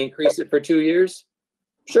out and increase it for 2 years?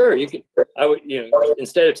 Sure, you could. I would,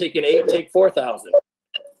 instead of taking 8, take 4,000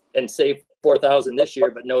 and save 4,000 this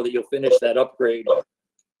year, but know that you'll finish that upgrade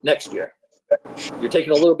next year. You're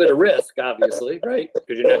taking a little bit of risk, obviously, right?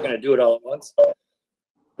 Because you're not going to do it all at once.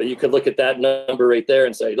 But you could look at that number right there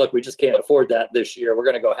and say, look, we just can't afford that this year. We're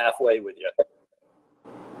going to go halfway with you,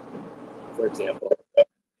 for example.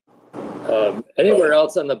 Anywhere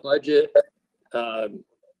else on the budget?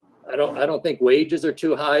 I don't think wages are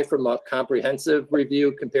too high from a comprehensive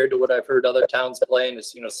review compared to what I've heard other towns playing.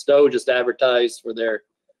 Is Stowe just advertised for their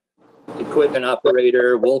equipment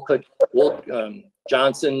operator.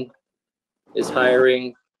 Johnson is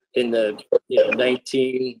hiring in the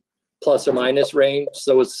 19 plus or minus range.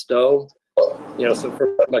 So is Stowe. So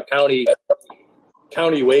from a county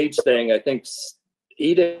wage thing, I think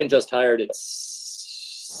Eden just hired at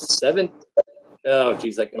 7. Oh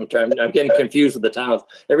geez, I'm getting confused with the towns.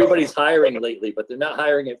 Everybody's hiring lately, but they're not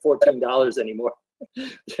hiring at $14 anymore.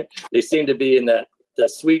 They seem to be in the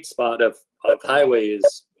sweet spot of highway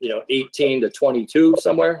is 18 to 22,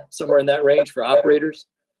 somewhere in that range for operators,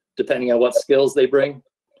 depending on what skills they bring.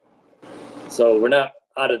 So we're not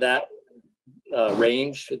out of that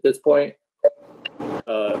range at this point.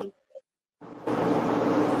 If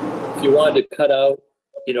you wanted to cut out,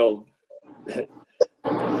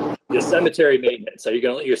 the cemetery maintenance, are you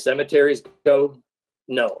going to let your cemeteries go?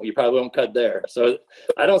 No, you probably won't cut there. So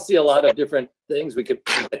I don't see a lot of different things. I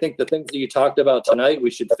think the things that you talked about tonight, we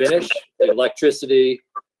should finish. The electricity,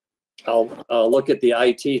 I'll look at the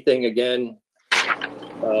IT thing again.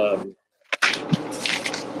 The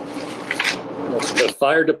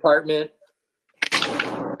fire department,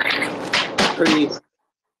 pretty,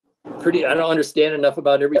 I don't understand enough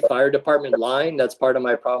about every fire department line. That's part of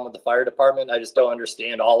my problem with the fire department. I just don't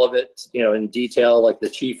understand all of it, in detail, like the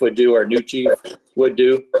chief would do or new chief would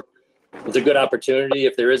do. It's a good opportunity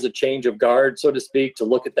if there is a change of guard, so to speak, to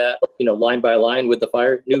look at that, line by line with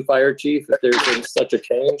the new fire chief, if there's been such a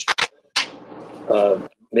change.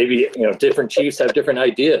 Maybe, different chiefs have different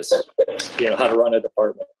ideas, how to run a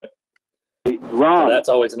department. Ron. So that's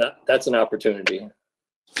always that's an opportunity.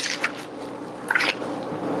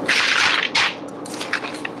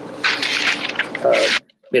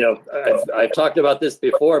 I've talked about this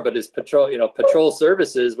before, but is patrol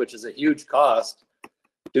services, which is a huge cost.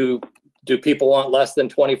 Do people want less than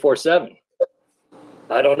 24/7?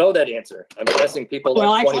 I don't know that answer. I'm guessing people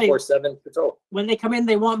want 24/7 patrol. When they come in,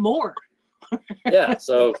 they want more. Yeah.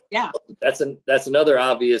 So yeah, that's another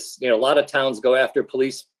obvious. A lot of towns go after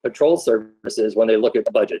police patrol services when they look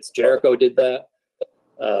at budgets. Jericho did that.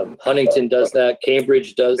 Huntington does that.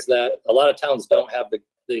 Cambridge does that. A lot of towns don't have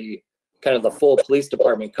the kind of the full police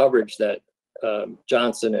department coverage that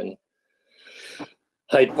Johnson and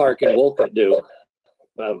Hyde Park and Wolcott do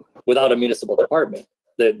without a municipal department.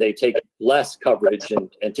 They take less coverage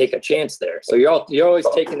and take a chance there. So you're always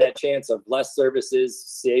taking that chance of less services,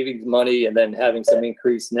 saving money, and then having some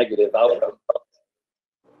increased negative outcome.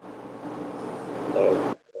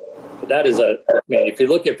 So that is if you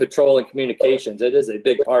look at patrol and communications, it is a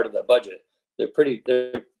big part of the budget. They're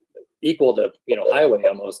equal to highway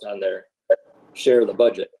almost on their share of the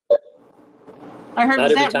budget. I heard,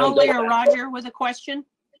 was that Rolly or Roger with a question?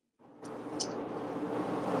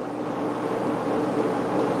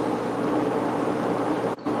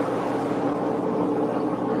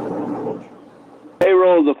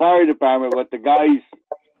 Payroll of the fire department, but the guys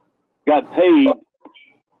got paid.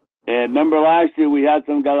 And remember last year we had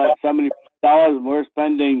some guy like $70,000 and we're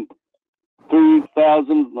spending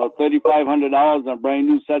 $3,000 or $3,500 on a brand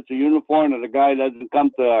new sets of uniform, and the guy doesn't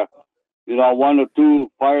come to 1 or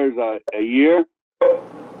 2 fires a year.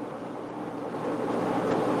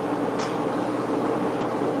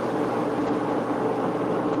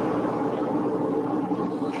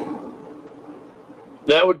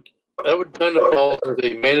 That would kind of fall under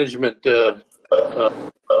the management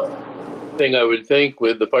thing, I would think,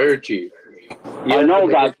 with the fire chief. Yeah, I know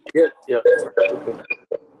that. Yeah.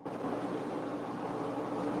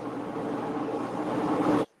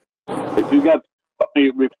 If you got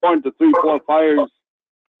reporting to 3-4 fires,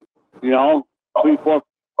 3-4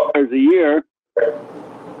 fires a year.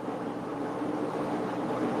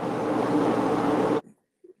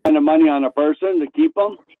 Spend the money on a person to keep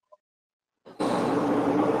them.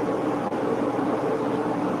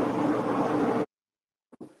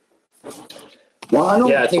 Well,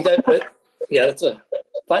 I think that's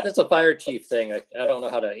a fire chief thing. I don't know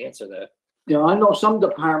how to answer that. I know some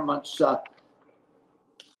departments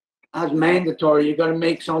as mandatory, you got to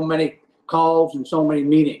make so many calls and so many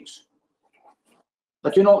meetings.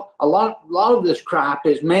 But a lot of this crap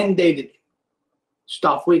is mandated.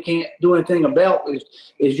 stuff we can't do anything about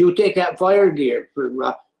is you take that fire gear for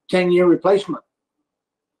 10-year replacement.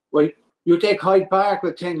 Well, you take Hyde Park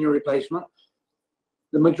with 10-year replacement.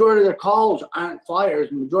 The majority of the calls aren't fires.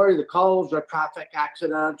 The majority of the calls are traffic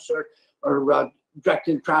accidents or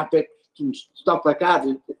directing traffic and stuff like that.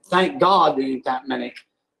 Thank God there ain't that many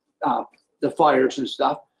the fires and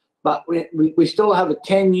stuff. But we still have a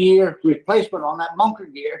 10-year replacement on that bunker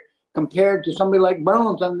gear compared to somebody like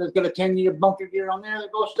Burlington that's got a 10-year bunker gear on there that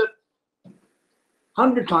goes to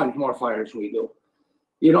 100 times more fires we do.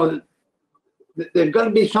 You know, there's going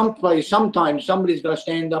to be someplace, sometimes somebody's going to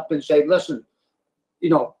stand up and say, listen, you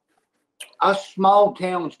know, us small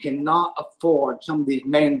towns cannot afford some of these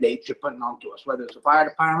mandates you're putting onto us, whether it's the fire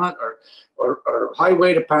department or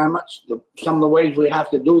highway departments, some of the ways we have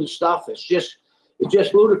to do the stuff. It's just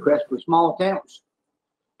ludicrous for small towns,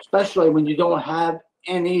 especially when you don't have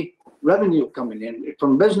any revenue coming in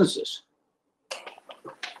from businesses.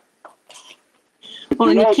 Well,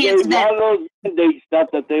 and you can't. A lot of those mandate stuff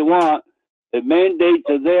that they want, the mandates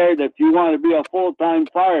are there that if you want to be a full-time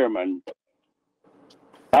fireman,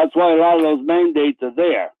 that's why a lot of those mandates are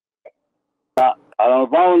there. On a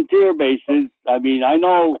volunteer basis, I mean, I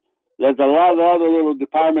know there's a lot of other little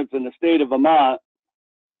departments in the state of Vermont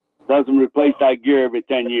doesn't replace that gear every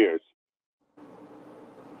 10 years.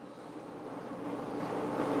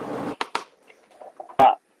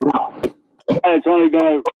 It's only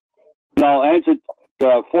going to, answer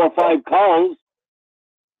 4 or 5 calls,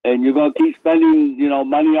 and you're going to keep spending,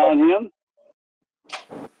 money on him.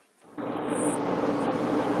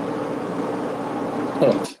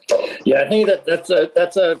 Yeah, I think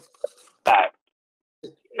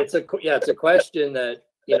it's a question that,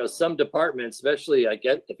 some departments, especially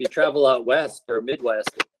if you travel out west or Midwest,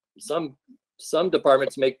 some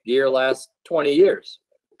departments make gear last 20 years.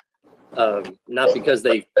 Not because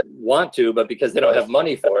they want to, but because they don't have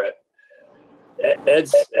money for it.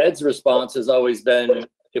 Ed's response has always been,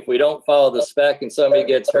 if we don't follow the spec and somebody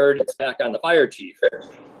gets hurt, it's back on the fire chief.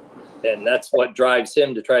 And that's what drives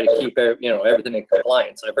him to try to keep everything in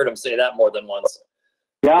compliance. I've heard him say that more than once.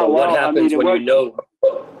 Yeah, so what happens when you know?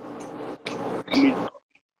 I mean,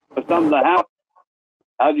 for something to happen,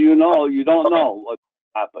 how do you know? You don't know what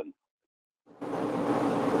happened.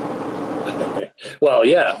 Well,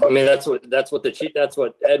 yeah. I mean, that's what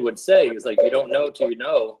Ed would say. He's like, you don't know till you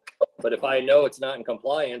know. But if I know it's not in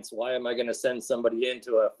compliance, why am I going to send somebody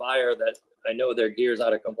into a fire that I know their gear's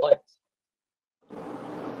out of compliance?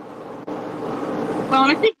 Well,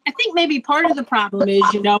 I think maybe part of the problem is,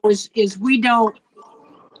 is we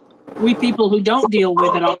people who don't deal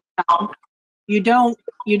with it all the time, you don't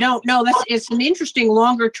know. It's an interesting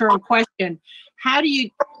longer term question. How do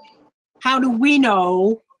we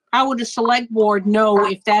know? How would a select board know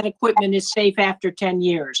if that equipment is safe after 10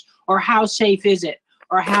 years? Or how safe is it?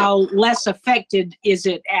 Or how less affected is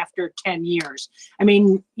it after 10 years? I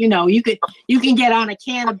mean, you can get on a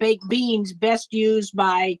can of baked beans best used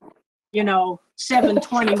by,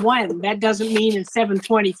 721. That doesn't mean in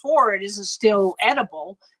 724 it isn't still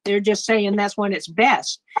edible. They're just saying that's when it's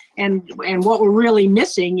best. And what we're really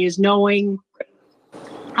missing is knowing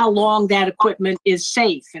how long that equipment is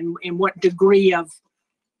safe and what degree of,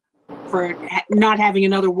 for not having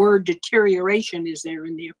another word, deterioration is there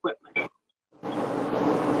in the equipment.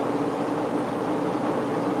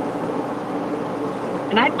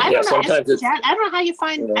 And I don't know how you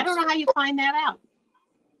find that out.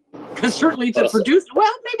 Because certainly the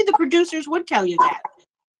maybe the producers would tell you that.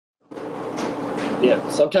 Yeah,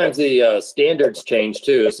 sometimes the standards change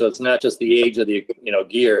too, so it's not just the age of the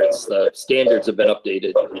gear; it's the standards have been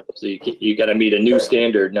updated. So you got to meet a new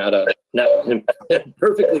standard, not a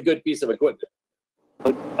perfectly good piece of equipment.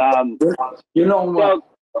 Ron,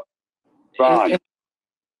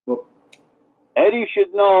 Eddie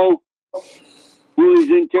should know who these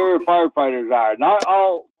interior firefighters are. Not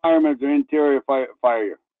all firemen are interior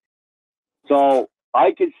fire. So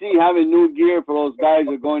I could see having new gear for those guys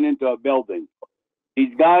that are going into a building.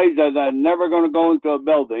 These guys are never going to go into a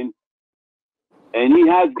building, and he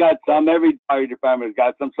has got some. Every fire department's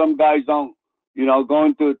got some. Some guys don't, go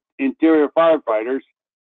into interior firefighters.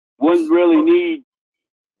 Wouldn't really need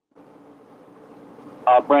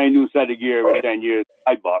a brand new set of gear every 10 years.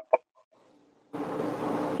 I bought.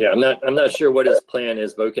 Yeah, I'm not sure what his plan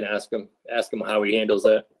is, but we can ask him how he handles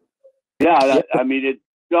that. Yeah, I mean,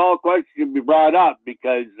 all questions can be brought up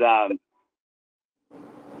because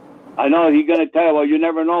I know he's going to tell you, well, you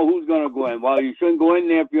never know who's going to go in. Well, you shouldn't go in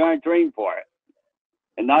there if you aren't trained for it.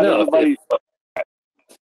 And not everybody's.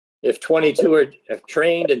 If 22 are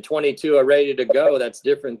trained and 22 are ready to go, that's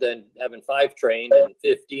different than having 5 trained and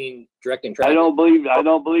 15 directing traffic. I don't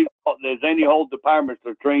believe there's any whole departments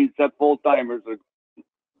that train except full-timers.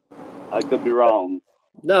 I could be wrong.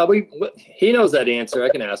 No, he knows that answer. I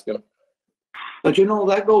can ask him. But you know,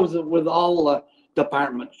 that goes with all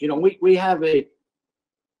departments. You know, we have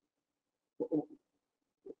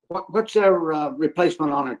what's our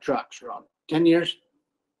replacement on our trucks, Ron? 10 years?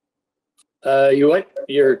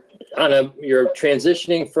 You're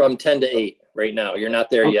transitioning from 10 to 8 right now. You're not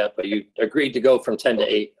there yet, but you agreed to go from 10 to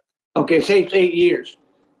 8. Okay, say it's 8 years.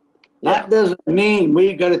 That doesn't mean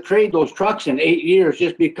we got to trade those trucks in 8 years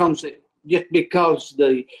just because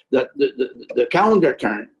the calendar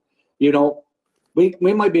turned. You know, we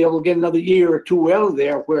might be able to get another year or two out of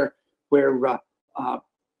there where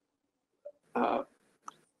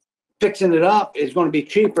fixing it up is going to be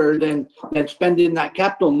cheaper than spending that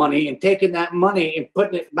capital money and taking that money and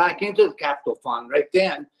putting it back into the capital fund right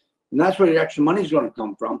then. And that's where the extra money is going to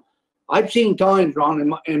come from. I've seen times,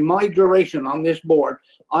 Ron, in my duration on this board,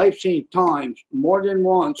 I've seen times more than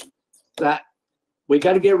once that we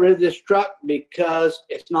got to get rid of this truck because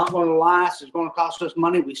it's not going to last. It's going to cost us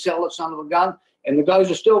money. We sell it, son of a gun, and the guys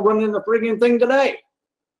are still running the friggin' thing today.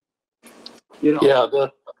 You know? Yeah,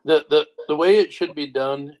 the way it should be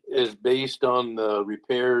done is based on the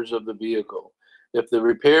repairs of the vehicle. If the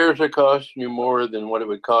repairs are costing you more than what it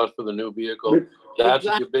would cost for the new vehicle, that's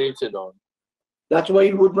what you base it on. That's the way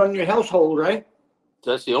you would run your household, right?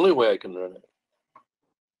 That's the only way I can run it.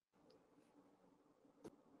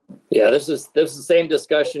 Yeah, this is the same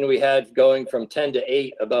discussion we had going from 10 to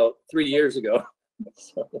 8 about 3 years ago.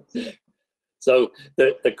 So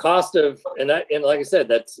the cost of, and like I said,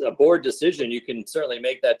 that's a board decision. You can certainly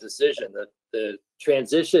make that decision. The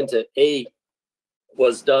transition to 8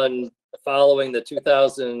 was done following the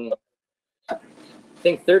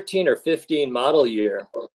 2013 or 15 model year.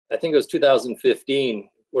 I think it was 2015,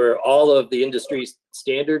 where all of the industry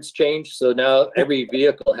standards changed. So now every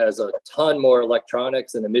vehicle has a ton more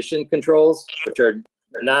electronics and emission controls, which are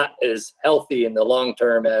not as healthy in the long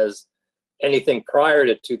term as anything prior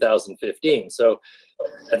to 2015. So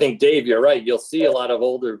I think, Dave, you're right. You'll see a lot of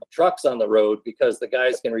older trucks on the road because the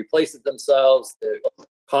guys can replace it themselves. The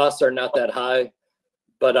costs are not that high.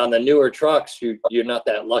 But on the newer trucks, you're not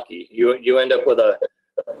that lucky. You end up with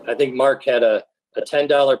I think Mark had a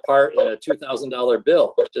 $10 part and a $2,000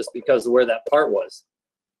 bill just because of where that part was.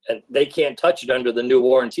 And they can't touch it under the new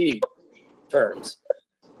warranty terms.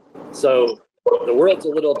 So the world's a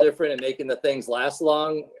little different in making the things last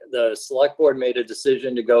long. The select board made a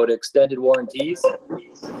decision to go to extended warranties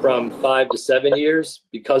from 5 to 7 years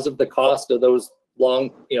because of the cost of those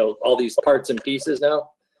long, all these parts and pieces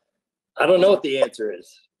now. I don't know what the answer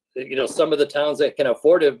is. Some of the towns that can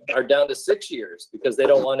afford it are down to 6 years because they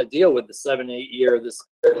don't want to deal with the 7, 8 year, this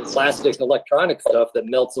plastic electronic stuff that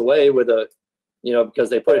melts away with because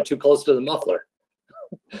they put it too close to the muffler.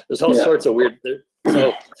 There's all sorts of weird.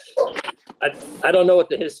 So I don't know what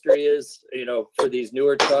the history is, for these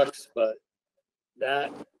newer trucks, but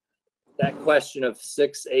that question of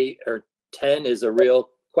 6, 8, or 10 is a real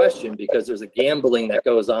question because there's a gambling that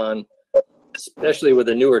goes on, especially with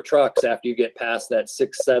the newer trucks after you get past that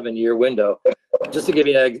 6, 7 year window. Just to give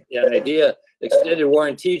you an idea, extended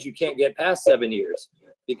warranties, you can't get past 7 years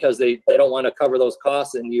because they don't want to cover those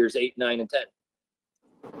costs in years 8, 9, and 10.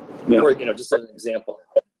 Yeah. Or, just as an example.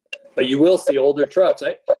 But you will see older trucks.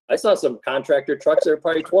 I saw some contractor trucks that are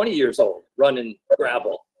probably 20 years old running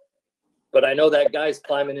gravel. But I know that guy's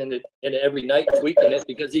climbing in it every night, tweaking it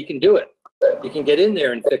because he can do it. He can get in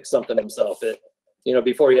there and fix something himself.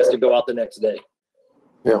 Before he has to go out the next day.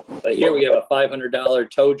 Yeah. But here we have a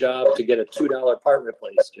 $500 tow job to get a $2 part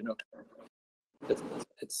replaced.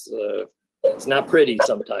 It's not pretty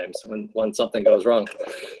sometimes when something goes wrong.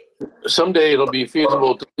 Someday it'll be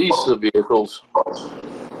feasible to lease the vehicles.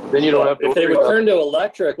 Then you don't have to. If they return to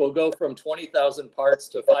electric, we'll go from 20,000 parts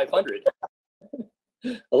to 500.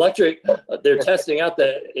 Electric, they're testing out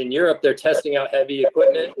in Europe, they're testing out heavy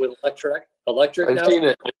equipment with electric now. Seen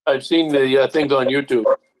it. I've seen the things on YouTube.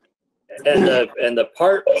 And the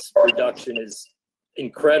parts reduction is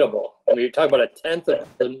incredible. I mean, you're talking about 1/10 of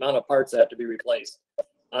the amount of parts that have to be replaced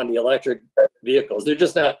on the electric vehicles. They're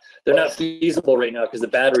not feasible right now because the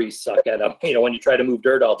batteries suck at them. When you try to move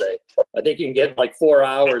dirt all day, I think you can get like 4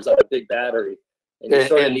 hours on a big battery, and you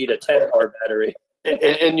sort of need a 10-hour battery.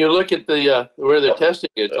 And you look at where they're testing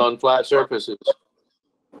it on flat surfaces.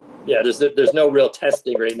 Yeah, there's no real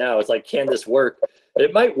testing right now. It's like, can this work?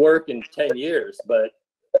 It might work in 10 years, but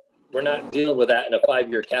we're not dealing with that in a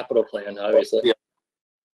 5-year capital plan, obviously. Yeah.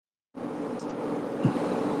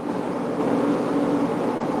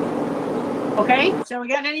 Okay, so we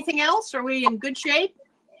got anything else? Are we in good shape?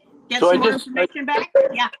 get So some more information back?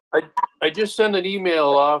 Yeah. I just sent an email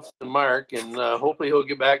off to Mark, and hopefully he'll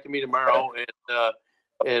get back to me tomorrow,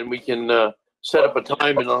 and we can set up a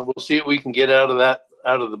time, and we'll see what we can get out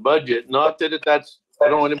of the budget. Not that I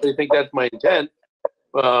don't want anybody to think that's my intent,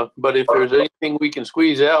 but if there's anything we can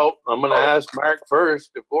squeeze out, I'm going to ask Mark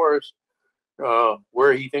first, of course,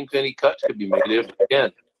 where he thinks any cuts could be made if he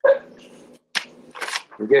can.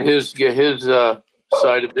 Get his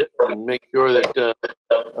side of it and make sure that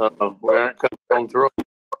we aren't cutting our own throat.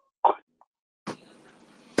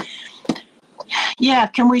 Yeah,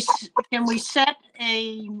 can we set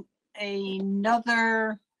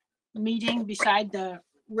another meeting beside the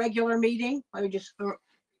regular meeting? Let me just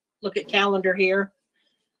look at calendar here.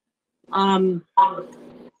 Or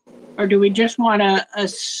do we just want to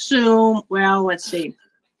assume, well, let's see.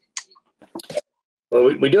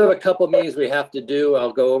 Well, we do have a couple of meetings we have to do.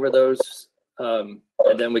 I'll go over those. And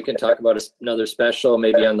then we can talk about another special,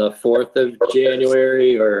 maybe on the 4th of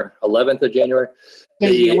January or 11th of January.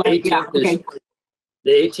 The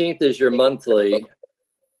 18th is your monthly.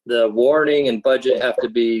 The warning and budget have to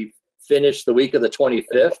be finished the week of the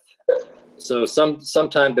 25th. So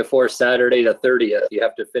sometime before Saturday the 30th, you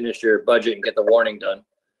have to finish your budget and get the warning done.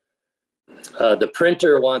 The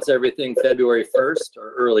printer wants everything February 1st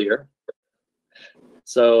or earlier.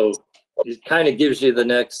 So it kind of gives you the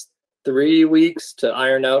next 3 weeks to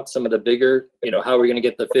iron out some of the bigger, how are we going to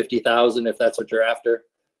get the 50,000 if that's what you're after?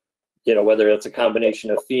 Whether it's a combination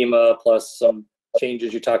of FEMA plus some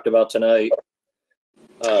changes you talked about tonight.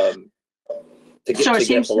 So it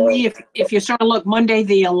seems to me if you sort of look Monday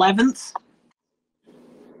the 11th,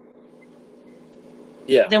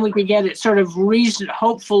 yeah, then we can get it sort of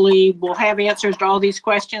hopefully we'll have answers to all these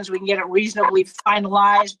questions. We can get it reasonably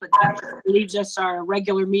finalized, but that leaves us our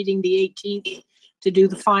regular meeting the 18th to do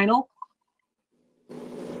the final.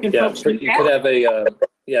 Yeah, you could have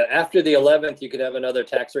after the 11th, you could have another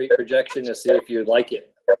tax rate projection to see if you like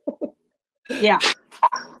it. Yeah.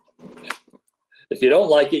 If you don't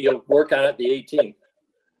like it, you'll work on it the 18th.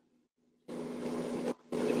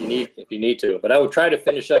 If you need to, but I would try to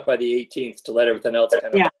finish up by the 18th to let everything else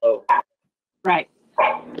kind of flow. Right.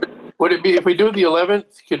 Would it be, if we do the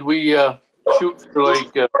 11th, could we shoot for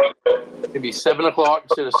like maybe 7 o'clock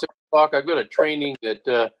instead of 6 o'clock? I've got a training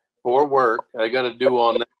that for work I got to do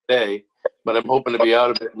on that day, but I'm hoping to be out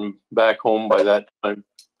of it and back home by that time.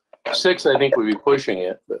 6, I think, would be pushing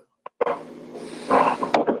it. But.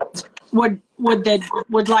 Would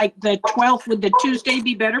like the 12th, would the Tuesday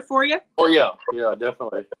be better for you? Oh yeah,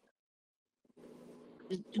 definitely.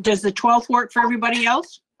 Does the 12th work for everybody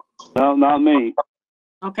else? No, not me.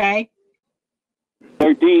 Okay.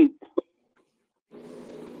 13th.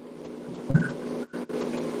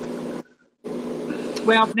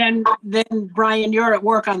 Well, then Brian, you're at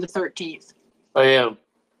work on the 13th. I am.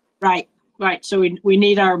 Right. So we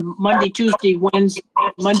need our Monday, Tuesdays.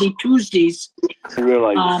 I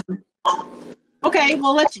realize. Okay,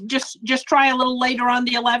 well, let's just try a little later on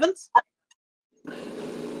the 11th.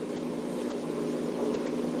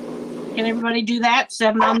 Can everybody do that?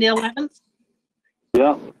 7 on the 11th?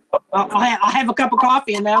 Yeah. I'll have a cup of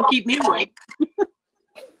coffee and that'll keep me awake.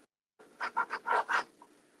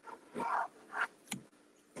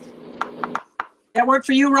 That work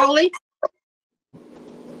for you, Rolly?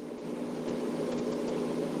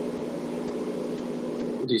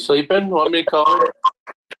 Is he sleeping? Want me to call him?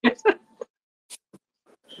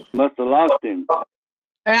 Must have lost him.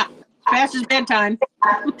 Yeah, past his bedtime.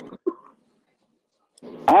 I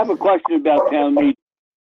have a question about town meeting.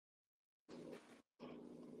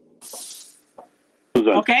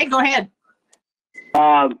 Okay, go ahead.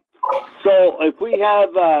 So if we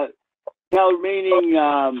have town meeting,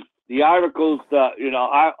 the articles,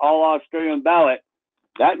 all Australian ballot,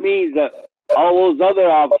 that means that all those other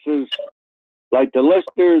officers, like the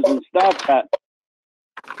listers and stuff that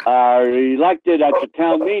are elected at the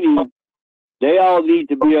town meeting, they all need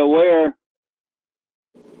to be aware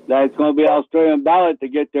that it's going to be Australian ballot to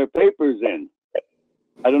get their papers in.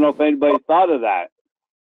 I don't know if anybody thought of that.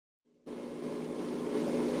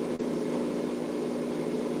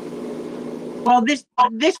 Well,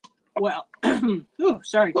 well, ooh,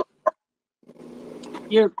 sorry.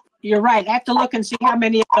 You're right. I have to look and see how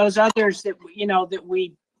many of those others that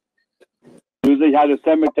we Usually had a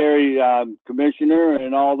cemetery commissioner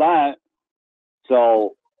and all that.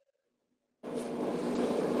 So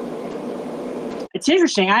it's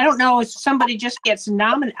interesting. I don't know if somebody just gets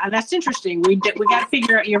nominated. That's interesting. We got to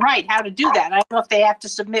figure out. You're right. How to do that? I don't know if they have to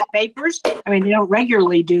submit papers. I mean, they don't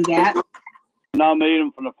regularly do that. nominate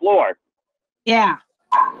them from the floor. Yeah.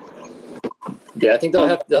 Yeah, I think they'll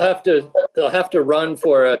have to run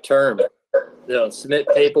for a term. submit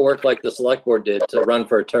paperwork like the select board did to run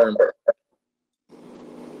for a term.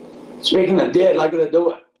 Speaking of did, I gotta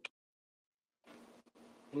do it.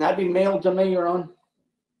 Can that be mailed to me or on?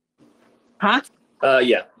 Huh?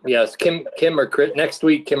 Yeah, yes, Kim or Chris, next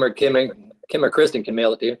week, Kim or Kristen can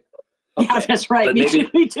mail it to you. Yeah, that's right. But Me maybe- too,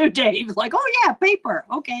 me too, Dave. Like, oh yeah, paper.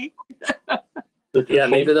 Okay. Yeah,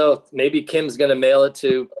 maybe Kim's gonna mail it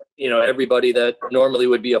to, everybody that normally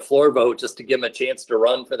would be a floor vote, just to give them a chance to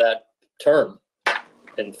run for that term.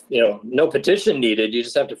 And, no petition needed, you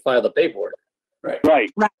just have to file the paperwork. Right.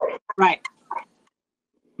 Right.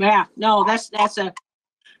 Yeah, no, that's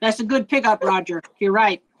a good pickup, Roger. You're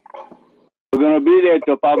right. We're gonna be there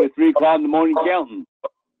till probably 3 o'clock in the morning counting.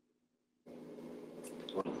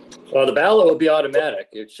 Well, the ballot will be automatic,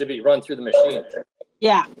 it should be run through the machine.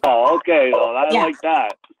 Yeah, Oh, okay. Well, I Yeah. like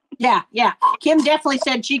that. yeah. Kim definitely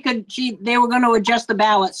said they were going to adjust the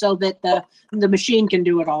ballot so that the machine can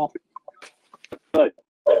do it all. Hey,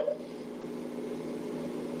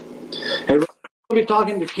 we'll be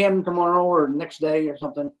talking to Kim tomorrow or next day or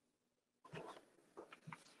something.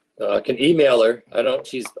 I can email her.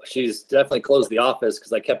 She's definitely closed the office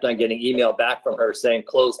because I kept on getting email back from her saying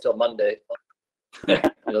closed till Monday.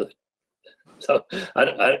 So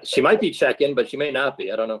she might be checking, but she may not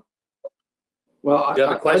be. I don't know. Well, Do you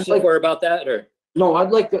have a question for her about that, or? No,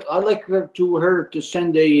 I'd like her to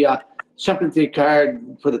send a sympathy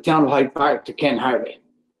card for the town of Hyde Park to Ken Harvey.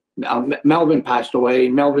 Melvin passed away.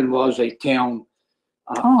 Melvin was a town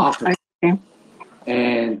officer, okay.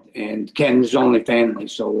 and Ken's only family,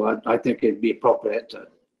 so I think it'd be appropriate to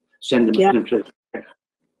send him a sympathy card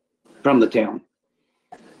from the town.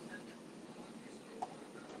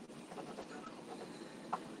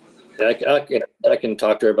 I can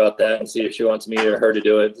talk to her about that and see if she wants me or her to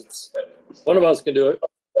do it. One of us can do it.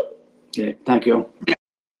 Okay, thank you.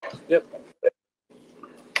 Yep.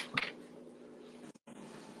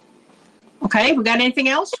 Okay, we got anything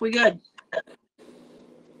else? We good?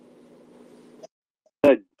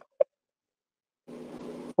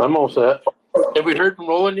 I'm all set. Have we heard from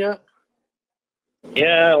Roland yet?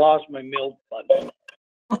 Yeah, I lost my milk button.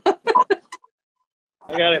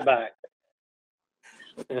 I got it back.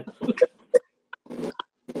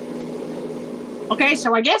 Okay,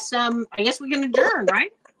 so I guess we can adjourn,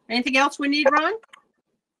 right? Anything else we need, Ron?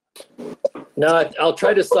 No, I'll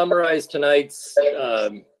try to summarize tonight's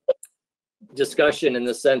discussion in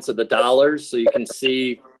the sense of the dollars, so you can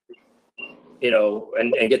see,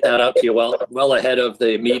 and get that up to you well ahead of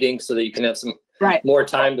the meeting, so that you can have some Right. more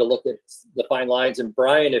time to look at the fine lines. And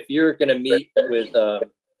Brian, if you're going to meet with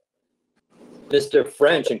Mr.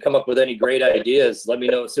 French and come up with any great ideas, let me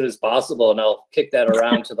know as soon as possible, and I'll kick that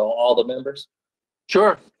around to all the members.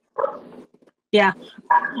 Sure.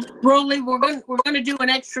 Broly, we're gonna do an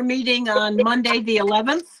extra meeting on Monday, the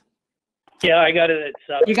 11th. Yeah, I got it at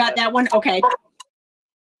 7. You got that one? Okay.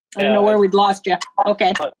 I don't know where we'd lost you.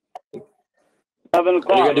 Okay. 7 You're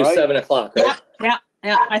o'clock, going to do right? 7 o'clock, right?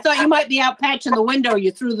 Yeah. I thought you might be out patching the window. You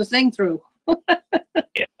threw the thing through. Yeah,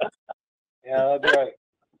 that's right.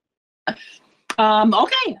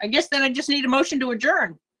 Okay. I guess then I just need a motion to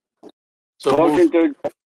adjourn. So Motion to,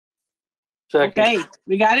 second. Okay.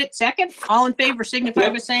 We got it. Second. All in favor signify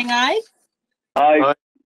by saying aye. aye.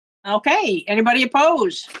 Okay. Anybody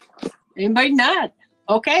opposed? Anybody not?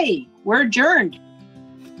 Okay. We're adjourned.